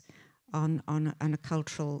significance on a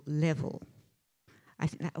cultural level. I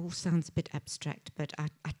think that all sounds a bit abstract, but I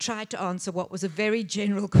tried to answer what was a very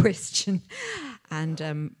general question, and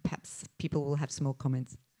perhaps people will have some more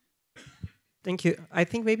comments. Thank you. I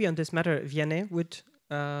think maybe on this matter, Vianney would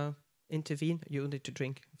intervene. You need to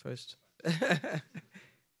drink first.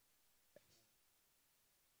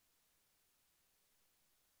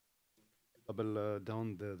 Double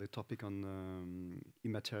down the topic on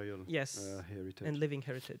immaterial heritage. And living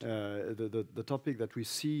heritage. The topic that we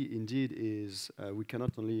see indeed is we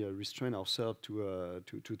cannot only restrain ourselves to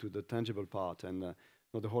the tangible part, and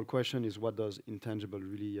the whole question is what does intangible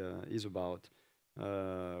really is about.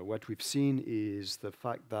 What we've seen is the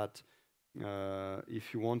fact that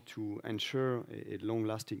if you want to ensure a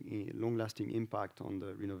long-lasting impact on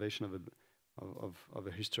the renovation of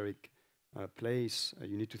a historic place,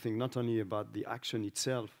 you need to think not only about the action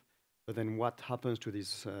itself, but then what happens to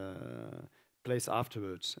this place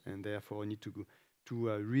afterwards, and therefore need to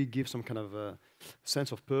re-give some kind of a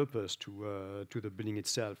sense of purpose to the building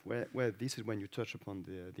itself, where this is when you touch upon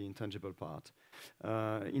the intangible part.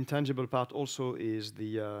 Intangible part also is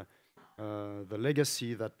the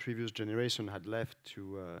legacy that previous generation had left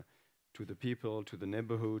to the people, to the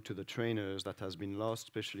neighborhood, to the trainers, that has been lost,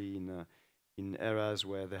 especially in eras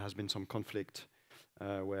where there has been some conflict,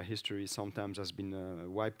 where history sometimes has been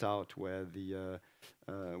wiped out, where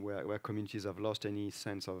where communities have lost any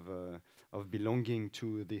sense of belonging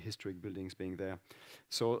to the historic buildings being there.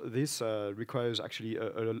 So this requires actually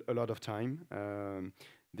a lot of time.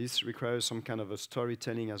 This requires some kind of a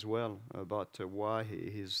storytelling as well about why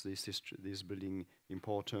is this building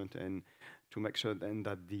important, and to make sure then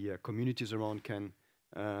that the communities around can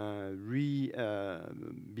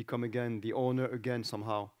become again the owner again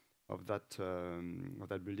somehow of that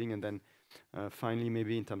building. And then finally,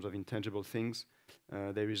 maybe in terms of intangible things,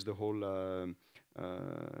 there is the whole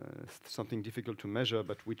something difficult to measure,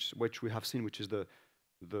 but which we have seen, which is the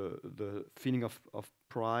feeling of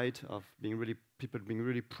pride, of people being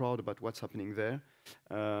really proud about what's happening there,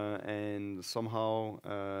 and somehow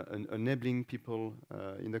enabling people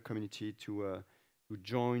in the community to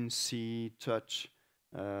join, see, touch,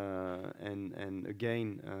 and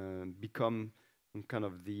again become kind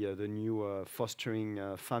of the new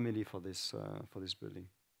fostering family for this building.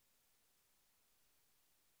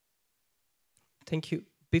 Thank you.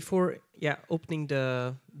 Before opening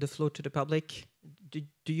the floor to the public,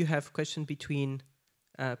 do you have a question between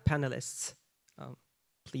panelists?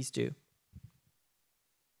 Please do.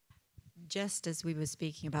 Just as we were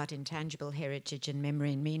speaking about intangible heritage and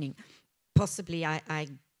memory and meaning, possibly I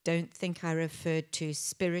don't think I referred to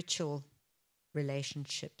spiritual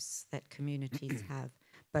relationships that communities have,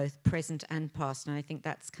 both present and past, and I think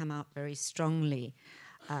that's come out very strongly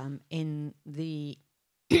in the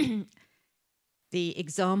the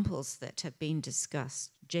examples that have been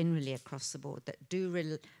discussed generally across the board that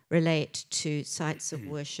do relate to sites of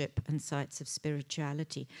worship and sites of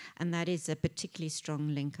spirituality. And that is a particularly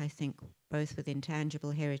strong link, I think, both with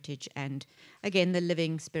intangible heritage and, again, the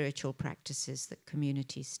living spiritual practices that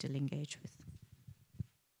communities still engage with.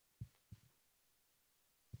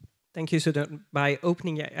 Thank you. So by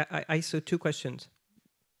opening, I saw two questions.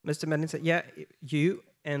 Mr. Madden said, you,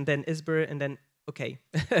 and then Isber, and then, okay.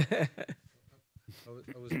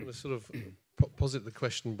 I was going to sort of posit the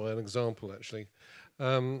question by an example, actually.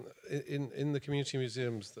 In the community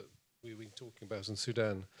museums that we've been talking about in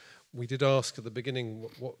Sudan, we did ask at the beginning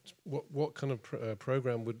what kind of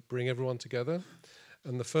program would bring everyone together,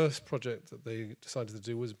 And the first project that they decided to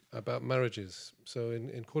do was about marriages. So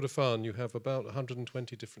in Kordofan, you have about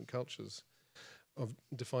 120 different cultures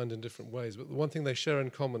defined in different ways. But the one thing they share in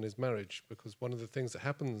common is marriage, because one of the things that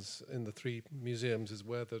happens in the three museums is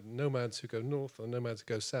where the nomads who go north and the nomads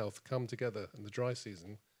who go south come together in the dry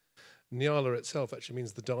season. Nyala itself actually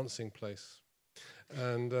means the dancing place.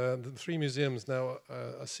 And the three museums now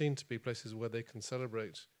are seen to be places where they can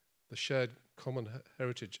celebrate the shared common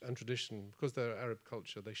heritage and tradition. Because they're Arab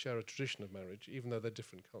culture, they share a tradition of marriage, even though they're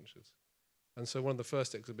different cultures. And so one of the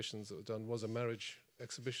first exhibitions that was done was a marriage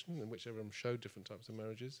exhibition in which everyone showed different types of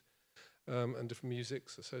marriages and different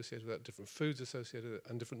musics associated with that, different foods associated with it,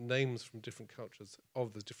 and different names from different cultures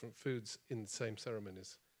of the different foods in the same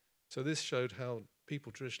ceremonies. So this showed how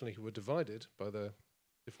people traditionally who were divided by their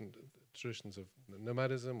different traditions of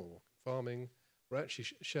nomadism or farming were actually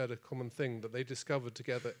shared a common thing that they discovered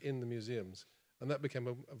together in the museums. And that became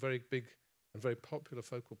a very big and very popular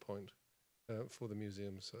focal point for the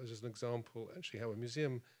museums. So just an example, actually, how a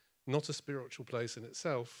museum, not a spiritual place in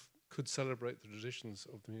itself, could celebrate the traditions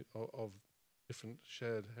of different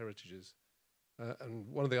shared heritages. And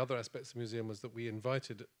one of the other aspects of the museum was that we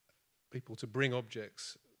invited people to bring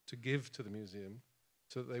objects to give to the museum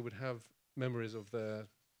so that they would have memories of their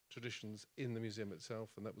traditions in the museum itself,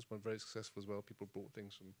 and that was one very successful as well. People brought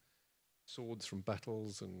things from swords from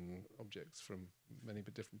battles and objects from many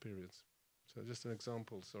different periods. So just an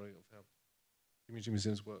example, sorry, of how community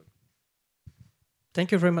museums work.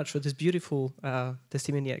 Thank you very much for this beautiful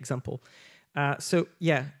testimony example. So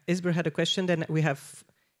yeah, Isber had a question. Then we have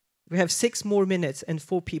 6 more minutes and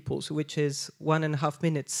 4 people, so which is 1.5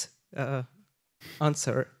 minutes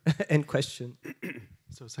answer and question.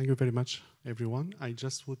 So thank you very much, everyone. I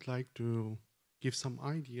just would like to give some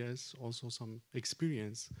ideas, also some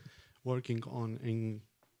experience working on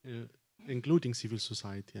including civil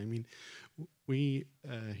society. I mean, we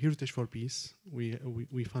Heritage for Peace,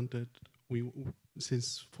 we funded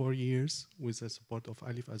since 4 years with the support of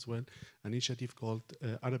ALIPH as well, an initiative called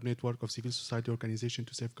Arab Network of Civil Society Organization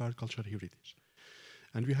to Safeguard Cultural Heritage.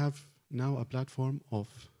 And we have now a platform of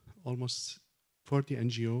almost 40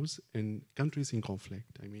 NGOs in countries in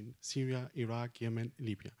conflict. I mean, Syria, Iraq, Yemen,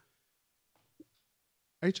 Libya.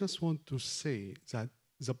 I just want to say that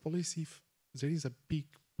the policy, there is a big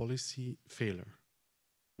policy failure.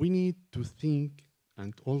 We need to think,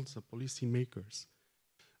 and all the policy makers,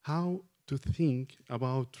 how to think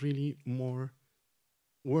about really more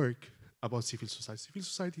work about civil society. Civil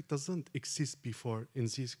society doesn't exist before in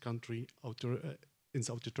this country, in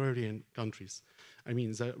the authoritarian countries. I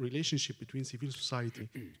mean, the relationship between civil society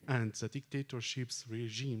and the dictatorships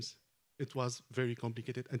regimes, it was very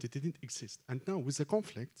complicated and it didn't exist. And now with the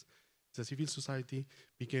conflict, the civil society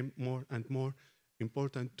became more and more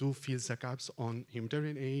important to fill the gaps on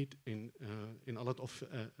humanitarian aid in a lot of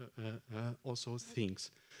also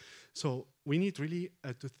things. So we need really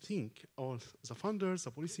to think, all the funders,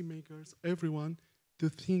 the policymakers, everyone, to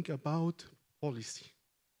think about policy.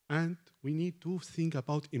 And we need to think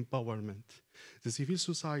about empowerment. The civil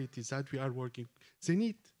societies that we are working, they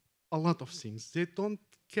need a lot of things. They don't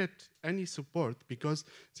get any support because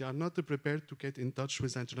they are not prepared to get in touch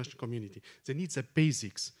with the international community. They need the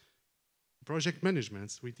basics. Project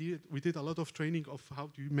management. We did a lot of training of how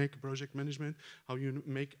do you make project management, how you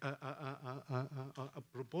make a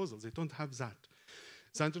proposal. They don't have that.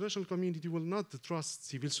 The international community will not trust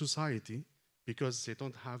civil society because they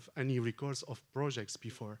don't have any records of projects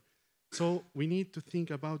before. So we need to think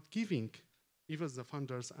about giving, even the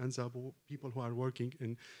funders and the people who are working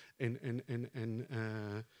in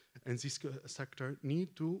this sector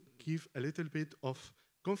need to give a little bit of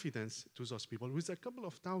confidence to those people. With a couple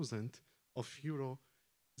of thousand of euro,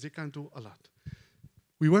 they can do a lot.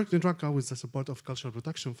 We worked in Raqqa with the support of Cultural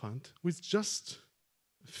Protection Fund. With just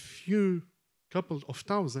a few couple of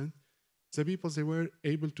thousand, the people, they were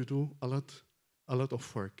able to do a lot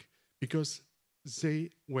of work because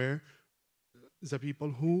they were the people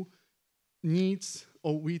who needs,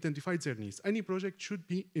 or we identified their needs. Any project should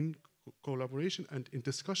be in collaboration and in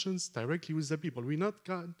discussions directly with the people. We not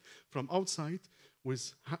come from outside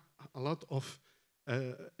with a lot of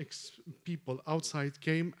people outside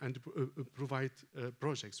came and provide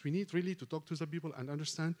projects. We need really to talk to the people and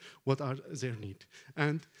understand what are their needs.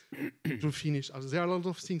 And to finish, there are a lot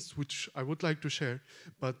of things which I would like to share,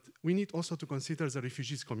 but we need also to consider the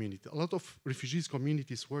refugees community. A lot of refugees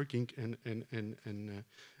communities working and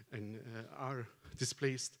are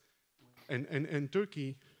displaced. And in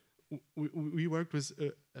Turkey, we worked with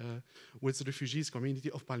the refugees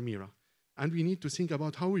community of Palmyra. And we need to think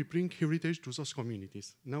about how we bring heritage to those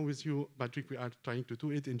communities. Now with you, Patrick, we are trying to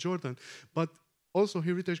do it in Jordan, but also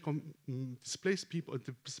heritage displaced people,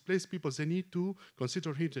 they need to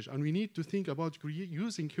consider heritage. And we need to think about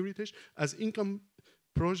using heritage as income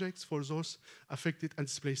projects for those affected and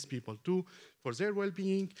displaced people, for their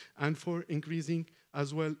well-being and for increasing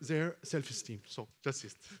as well their self-esteem. So that's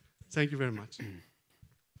it. Thank you very much.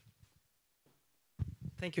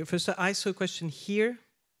 Thank you. First, I saw a question here.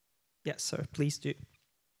 Yes, sir, please do.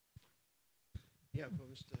 Yeah, for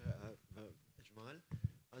Mr. Ajmal.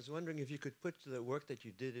 I was wondering if you could put the work that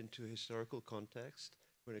you did into historical context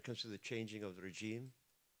when it comes to the changing of the regime,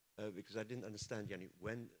 because I didn't understand, Yani,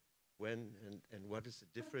 when and what is the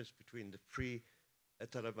difference between the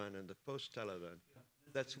pre-Taliban and the post-Taliban?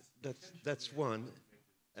 That's one.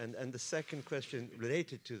 And the second question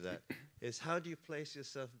related to that is, how do you place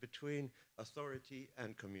yourself between authority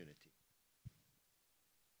and community?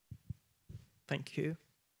 Thank you.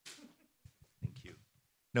 Thank you.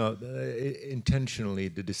 No, intentionally,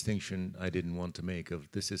 the distinction I didn't want to make of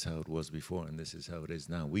this is how it was before and this is how it is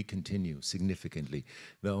now. We continue significantly.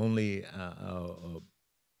 The only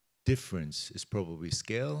difference is probably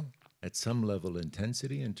scale, at some level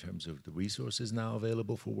intensity in terms of the resources now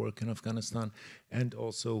available for work in Afghanistan, and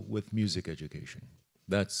also with music education.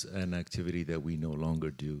 That's an activity that we no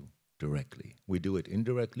longer do directly. We do it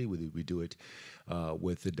indirectly. We do it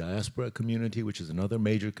with the diaspora community, which is another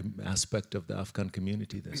major aspect of the Afghan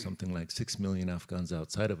community. There's something like 6 million Afghans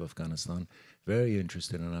outside of Afghanistan, very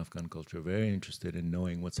interested in Afghan culture, very interested in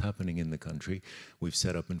knowing what's happening in the country. We've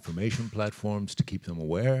set up information platforms to keep them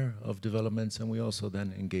aware of developments, and we also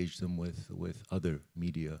then engage them with other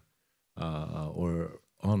media or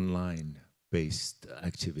online-based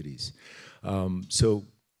activities. So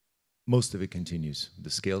most of it continues. The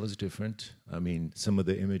scale is different. I mean, some of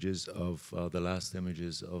the images of the last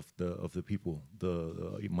images of the people,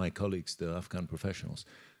 my colleagues, the Afghan professionals,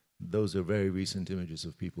 those are very recent images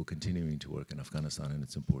of people continuing to work in Afghanistan, and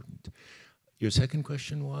it's important. Your second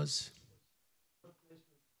question was?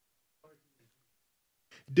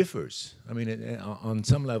 Differs. I mean, on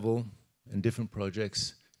some level, in different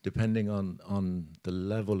projects, depending on the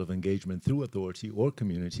level of engagement through authority or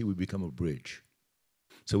community, we become a bridge.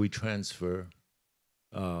 So we transfer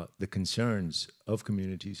the concerns of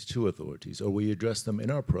communities to authorities, or we address them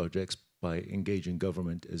in our projects by engaging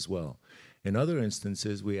government as well. In other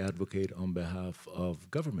instances, we advocate on behalf of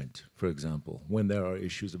government, for example, when there are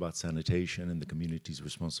issues about sanitation and the community's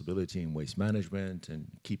responsibility in waste management and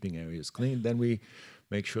keeping areas clean, then we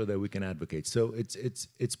make sure that we can advocate. So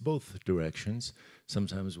it's both directions.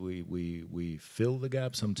 Sometimes we fill the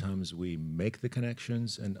gap, sometimes we make the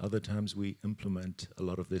connections, and other times we implement a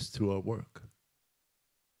lot of this through our work.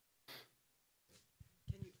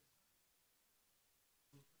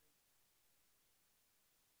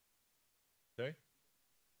 Sorry?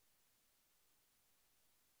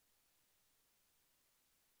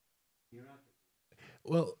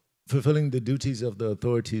 Well, fulfilling the duties of the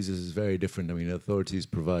authorities is very different. I mean, authorities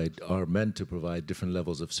are meant to provide different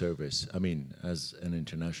levels of service. I mean, as an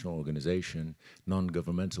international organization,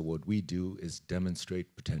 non-governmental, what we do is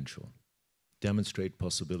demonstrate potential, demonstrate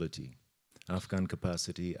possibility, Afghan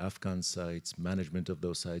capacity, Afghan sites, management of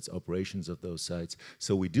those sites, operations of those sites.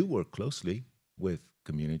 So we do work closely with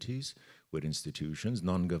communities, with institutions,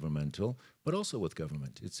 non-governmental, but also with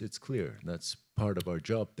government. It's clear that's part of our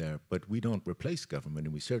job there, but we don't replace government,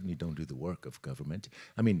 and we certainly don't do the work of government.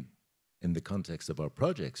 I mean, in the context of our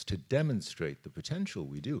projects, to demonstrate the potential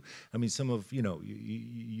we do. I mean, some of,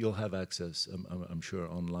 you'll have access, I'm sure,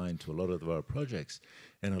 online to a lot of our projects,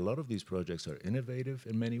 and a lot of these projects are innovative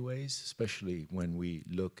in many ways, especially when we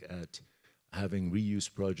look at having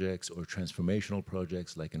reuse projects or transformational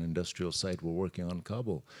projects like an industrial site we're working on in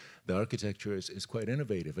Kabul. The architecture is quite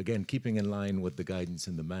innovative. Again, keeping in line with the guidance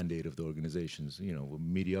and the mandate of the organizations.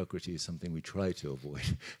 Mediocrity is something we try to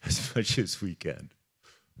avoid as much as we can.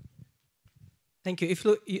 Thank you.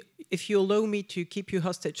 If you allow me to keep you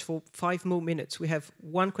hostage for 5 more minutes, we have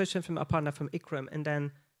one question from Aparna from Ikram, and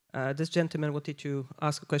then this gentleman wanted to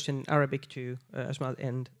ask a question in Arabic to Ajmal,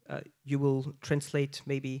 and you will translate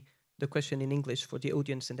maybe the question in English for the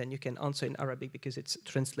audience, and then you can answer in Arabic because it's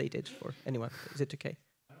translated for anyone. Is it okay?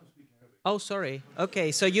 I don't speak Arabic. Oh, sorry.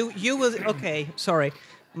 Okay, so you will. Okay, sorry,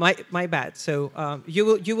 my bad. So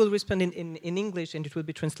you will respond in English, and it will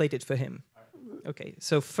be translated for him. Okay.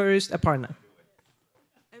 So first, Aparna.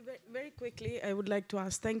 Very quickly, I would like to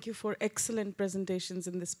ask, thank you for excellent presentations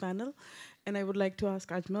in this panel. And I would like to ask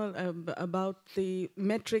Ajmal about the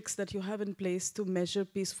metrics that you have in place to measure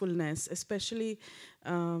peacefulness, especially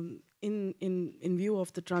in view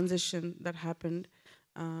of the transition that happened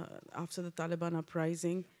after the Taliban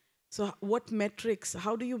uprising. So what metrics,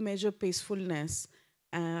 how do you measure peacefulness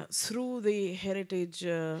through the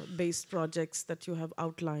heritage-based projects that you have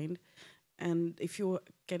outlined, and if you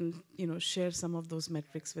can, share some of those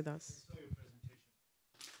metrics with us.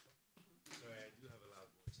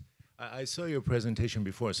 I saw your presentation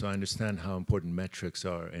before, so I understand how important metrics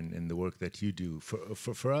are in the work that you do.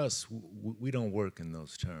 For us, we don't work in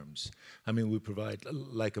those terms. I mean, we provide,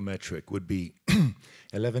 like a metric would be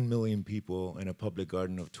 11 million people in a public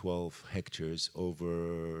garden of 12 hectares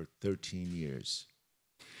over 13 years.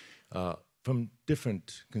 From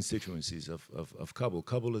different constituencies of Kabul.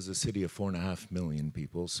 Kabul is a city of 4.5 million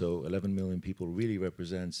people, so 11 million people really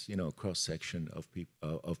represents, a cross-section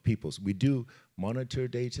of peoples. We do monitor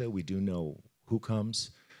data, we do know who comes,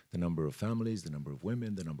 the number of families, the number of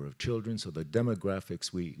women, the number of children, so the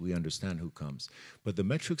demographics, we understand who comes. But the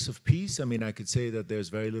metrics of peace, I mean, I could say that there's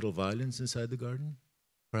very little violence inside the garden,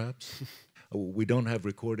 perhaps. We don't have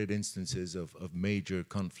recorded instances of major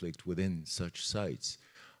conflict within such sites.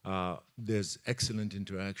 There's excellent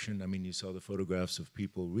interaction. I mean, you saw the photographs of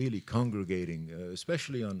people really congregating,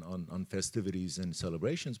 especially on festivities and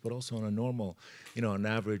celebrations, but also on a normal, an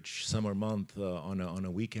average summer month, on a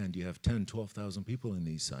weekend, you have 10, 12,000 people in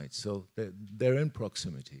these sites. So they're in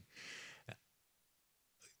proximity.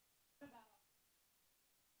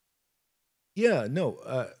 Yeah, no,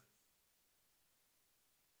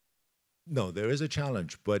 there is a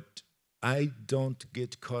challenge, but I don't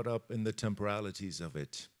get caught up in the temporalities of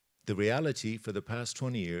it. The reality for the past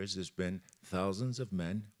 20 years has been thousands of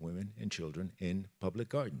men, women, and children in public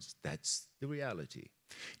gardens. That's the reality.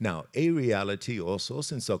 Now, a reality also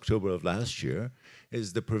since October of last year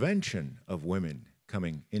is the prevention of women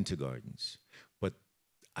coming into gardens. But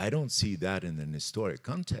I don't see that in an historic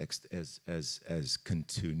context as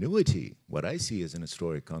continuity. What I see as an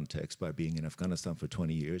historic context by being in Afghanistan for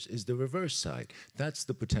 20 years is the reverse side. That's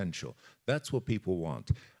the potential. That's what people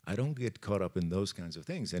want. I don't get caught up in those kinds of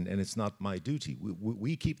things, and it's not my duty.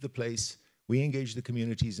 We keep the place, we engage the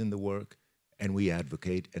communities in the work, and we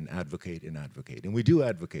advocate and advocate and advocate. And we do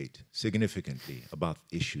advocate significantly about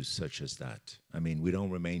issues such as that. I mean, we don't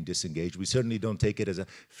remain disengaged. We certainly don't take it as a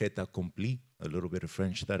fait accompli, a little bit of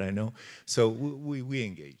French that I know. So we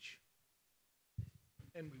engage.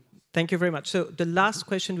 Thank you very much. So the last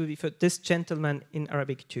question will be for this gentleman in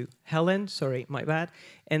Arabic too. Helen, sorry, my bad.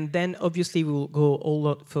 And then obviously we will go all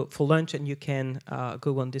out for lunch, and you can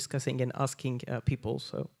go on discussing and asking people.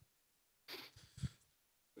 So.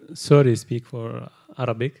 Sorry, speak for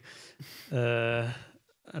Arabic.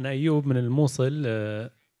 أنا أيوب من الموصل.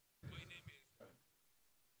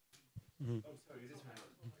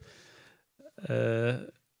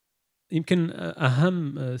 يمكن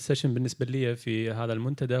أهم سيشن بالنسبة لي في هذا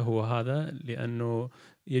المنتدى هو هذا، لأنه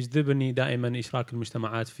يجذبني دائما إشراك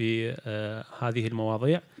المجتمعات في هذه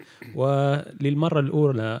المواضيع، وللمرة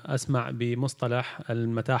الأولى أسمع بمصطلح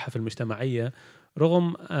المتاحف المجتمعية،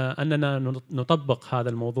 رغم أننا نطبق هذا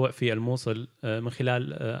الموضوع في الموصل من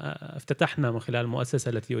خلال افتتحنا من خلال المؤسسة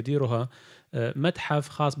التي أديرها متحف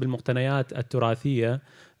خاص بالمقتنيات التراثية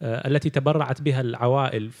التي تبرعت بها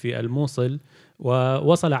العوائل في الموصل،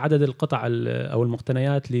 ووصل عدد القطع أو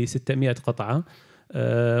المقتنيات ل 600 قطعة.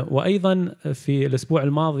 وأيضا في الأسبوع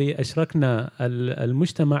الماضي أشركنا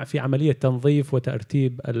المجتمع في عملية تنظيف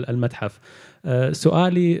وترتيب المتحف.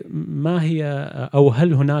 سؤالي ما هي أو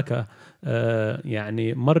هل هناك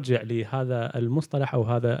يعني مرجع لهذا المصطلح أو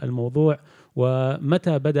هذا الموضوع،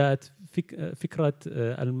 ومتى بدأت فكرة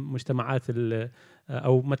المجتمعات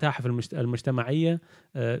أو متاحف المجتمعية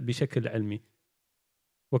بشكل علمي،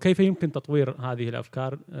 وكيف يمكن تطوير هذه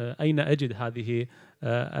الأفكار؟ أين أجد هذه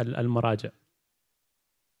المراجع؟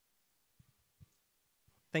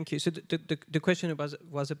 Thank you. So the question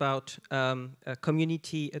was about a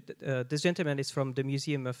community. This gentleman is from the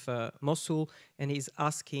Museum of Mosul, and he's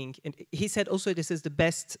asking, and he said also this is the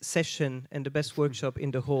best session and the best workshop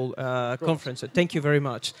in the whole conference. So thank you very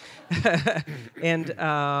much. And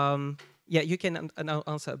yeah, you can now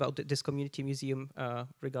answer about this community museum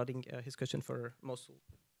regarding his question for Mosul.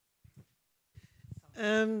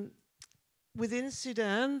 Within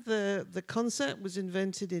Sudan, the concept was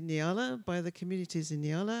invented in Niala by the communities in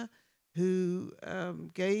Niala, who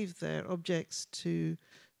gave their objects to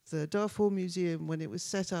the Darfur Museum when it was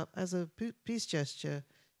set up as a peace gesture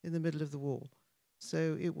in the middle of the war.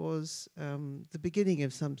 So it was the beginning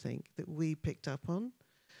of something that we picked up on.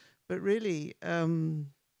 But really,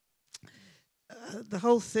 the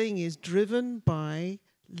whole thing is driven by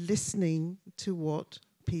listening to what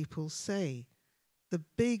people say.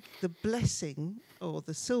 The blessing or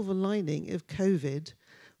the silver lining of COVID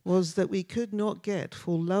was that we could not get,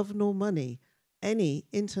 for love nor money, any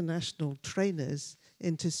international trainers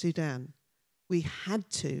into Sudan. We had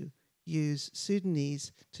to use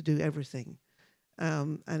Sudanese to do everything.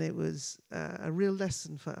 And it was a real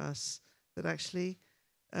lesson for us that actually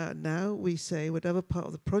now we say whatever part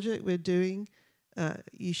of the project we're doing,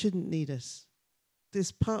 you shouldn't need us.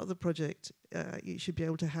 This part of the project, you should be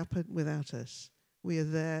able to happen without us. We are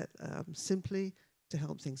there simply to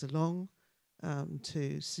help things along,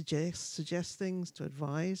 to suggest things, to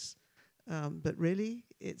advise. But really,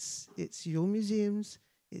 it's your museums,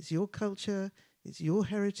 it's your culture, it's your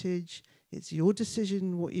heritage, it's your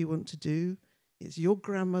decision what you want to do. It's your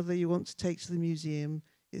grandmother you want to take to the museum.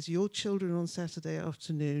 It's your children on Saturday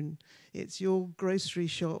afternoon. It's your grocery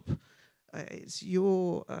shop. It's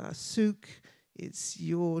your souk. It's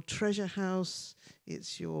your treasure house.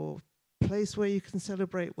 It's your place where you can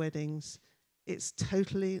celebrate weddings. It's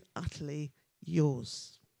totally, utterly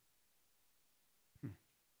yours.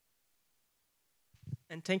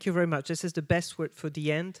 And thank you very much. This is the best word for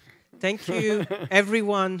the end. Thank you,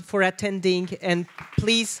 everyone, for attending. And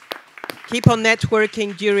please keep on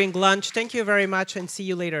networking during lunch. Thank you very much and see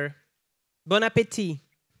you later. Bon appétit.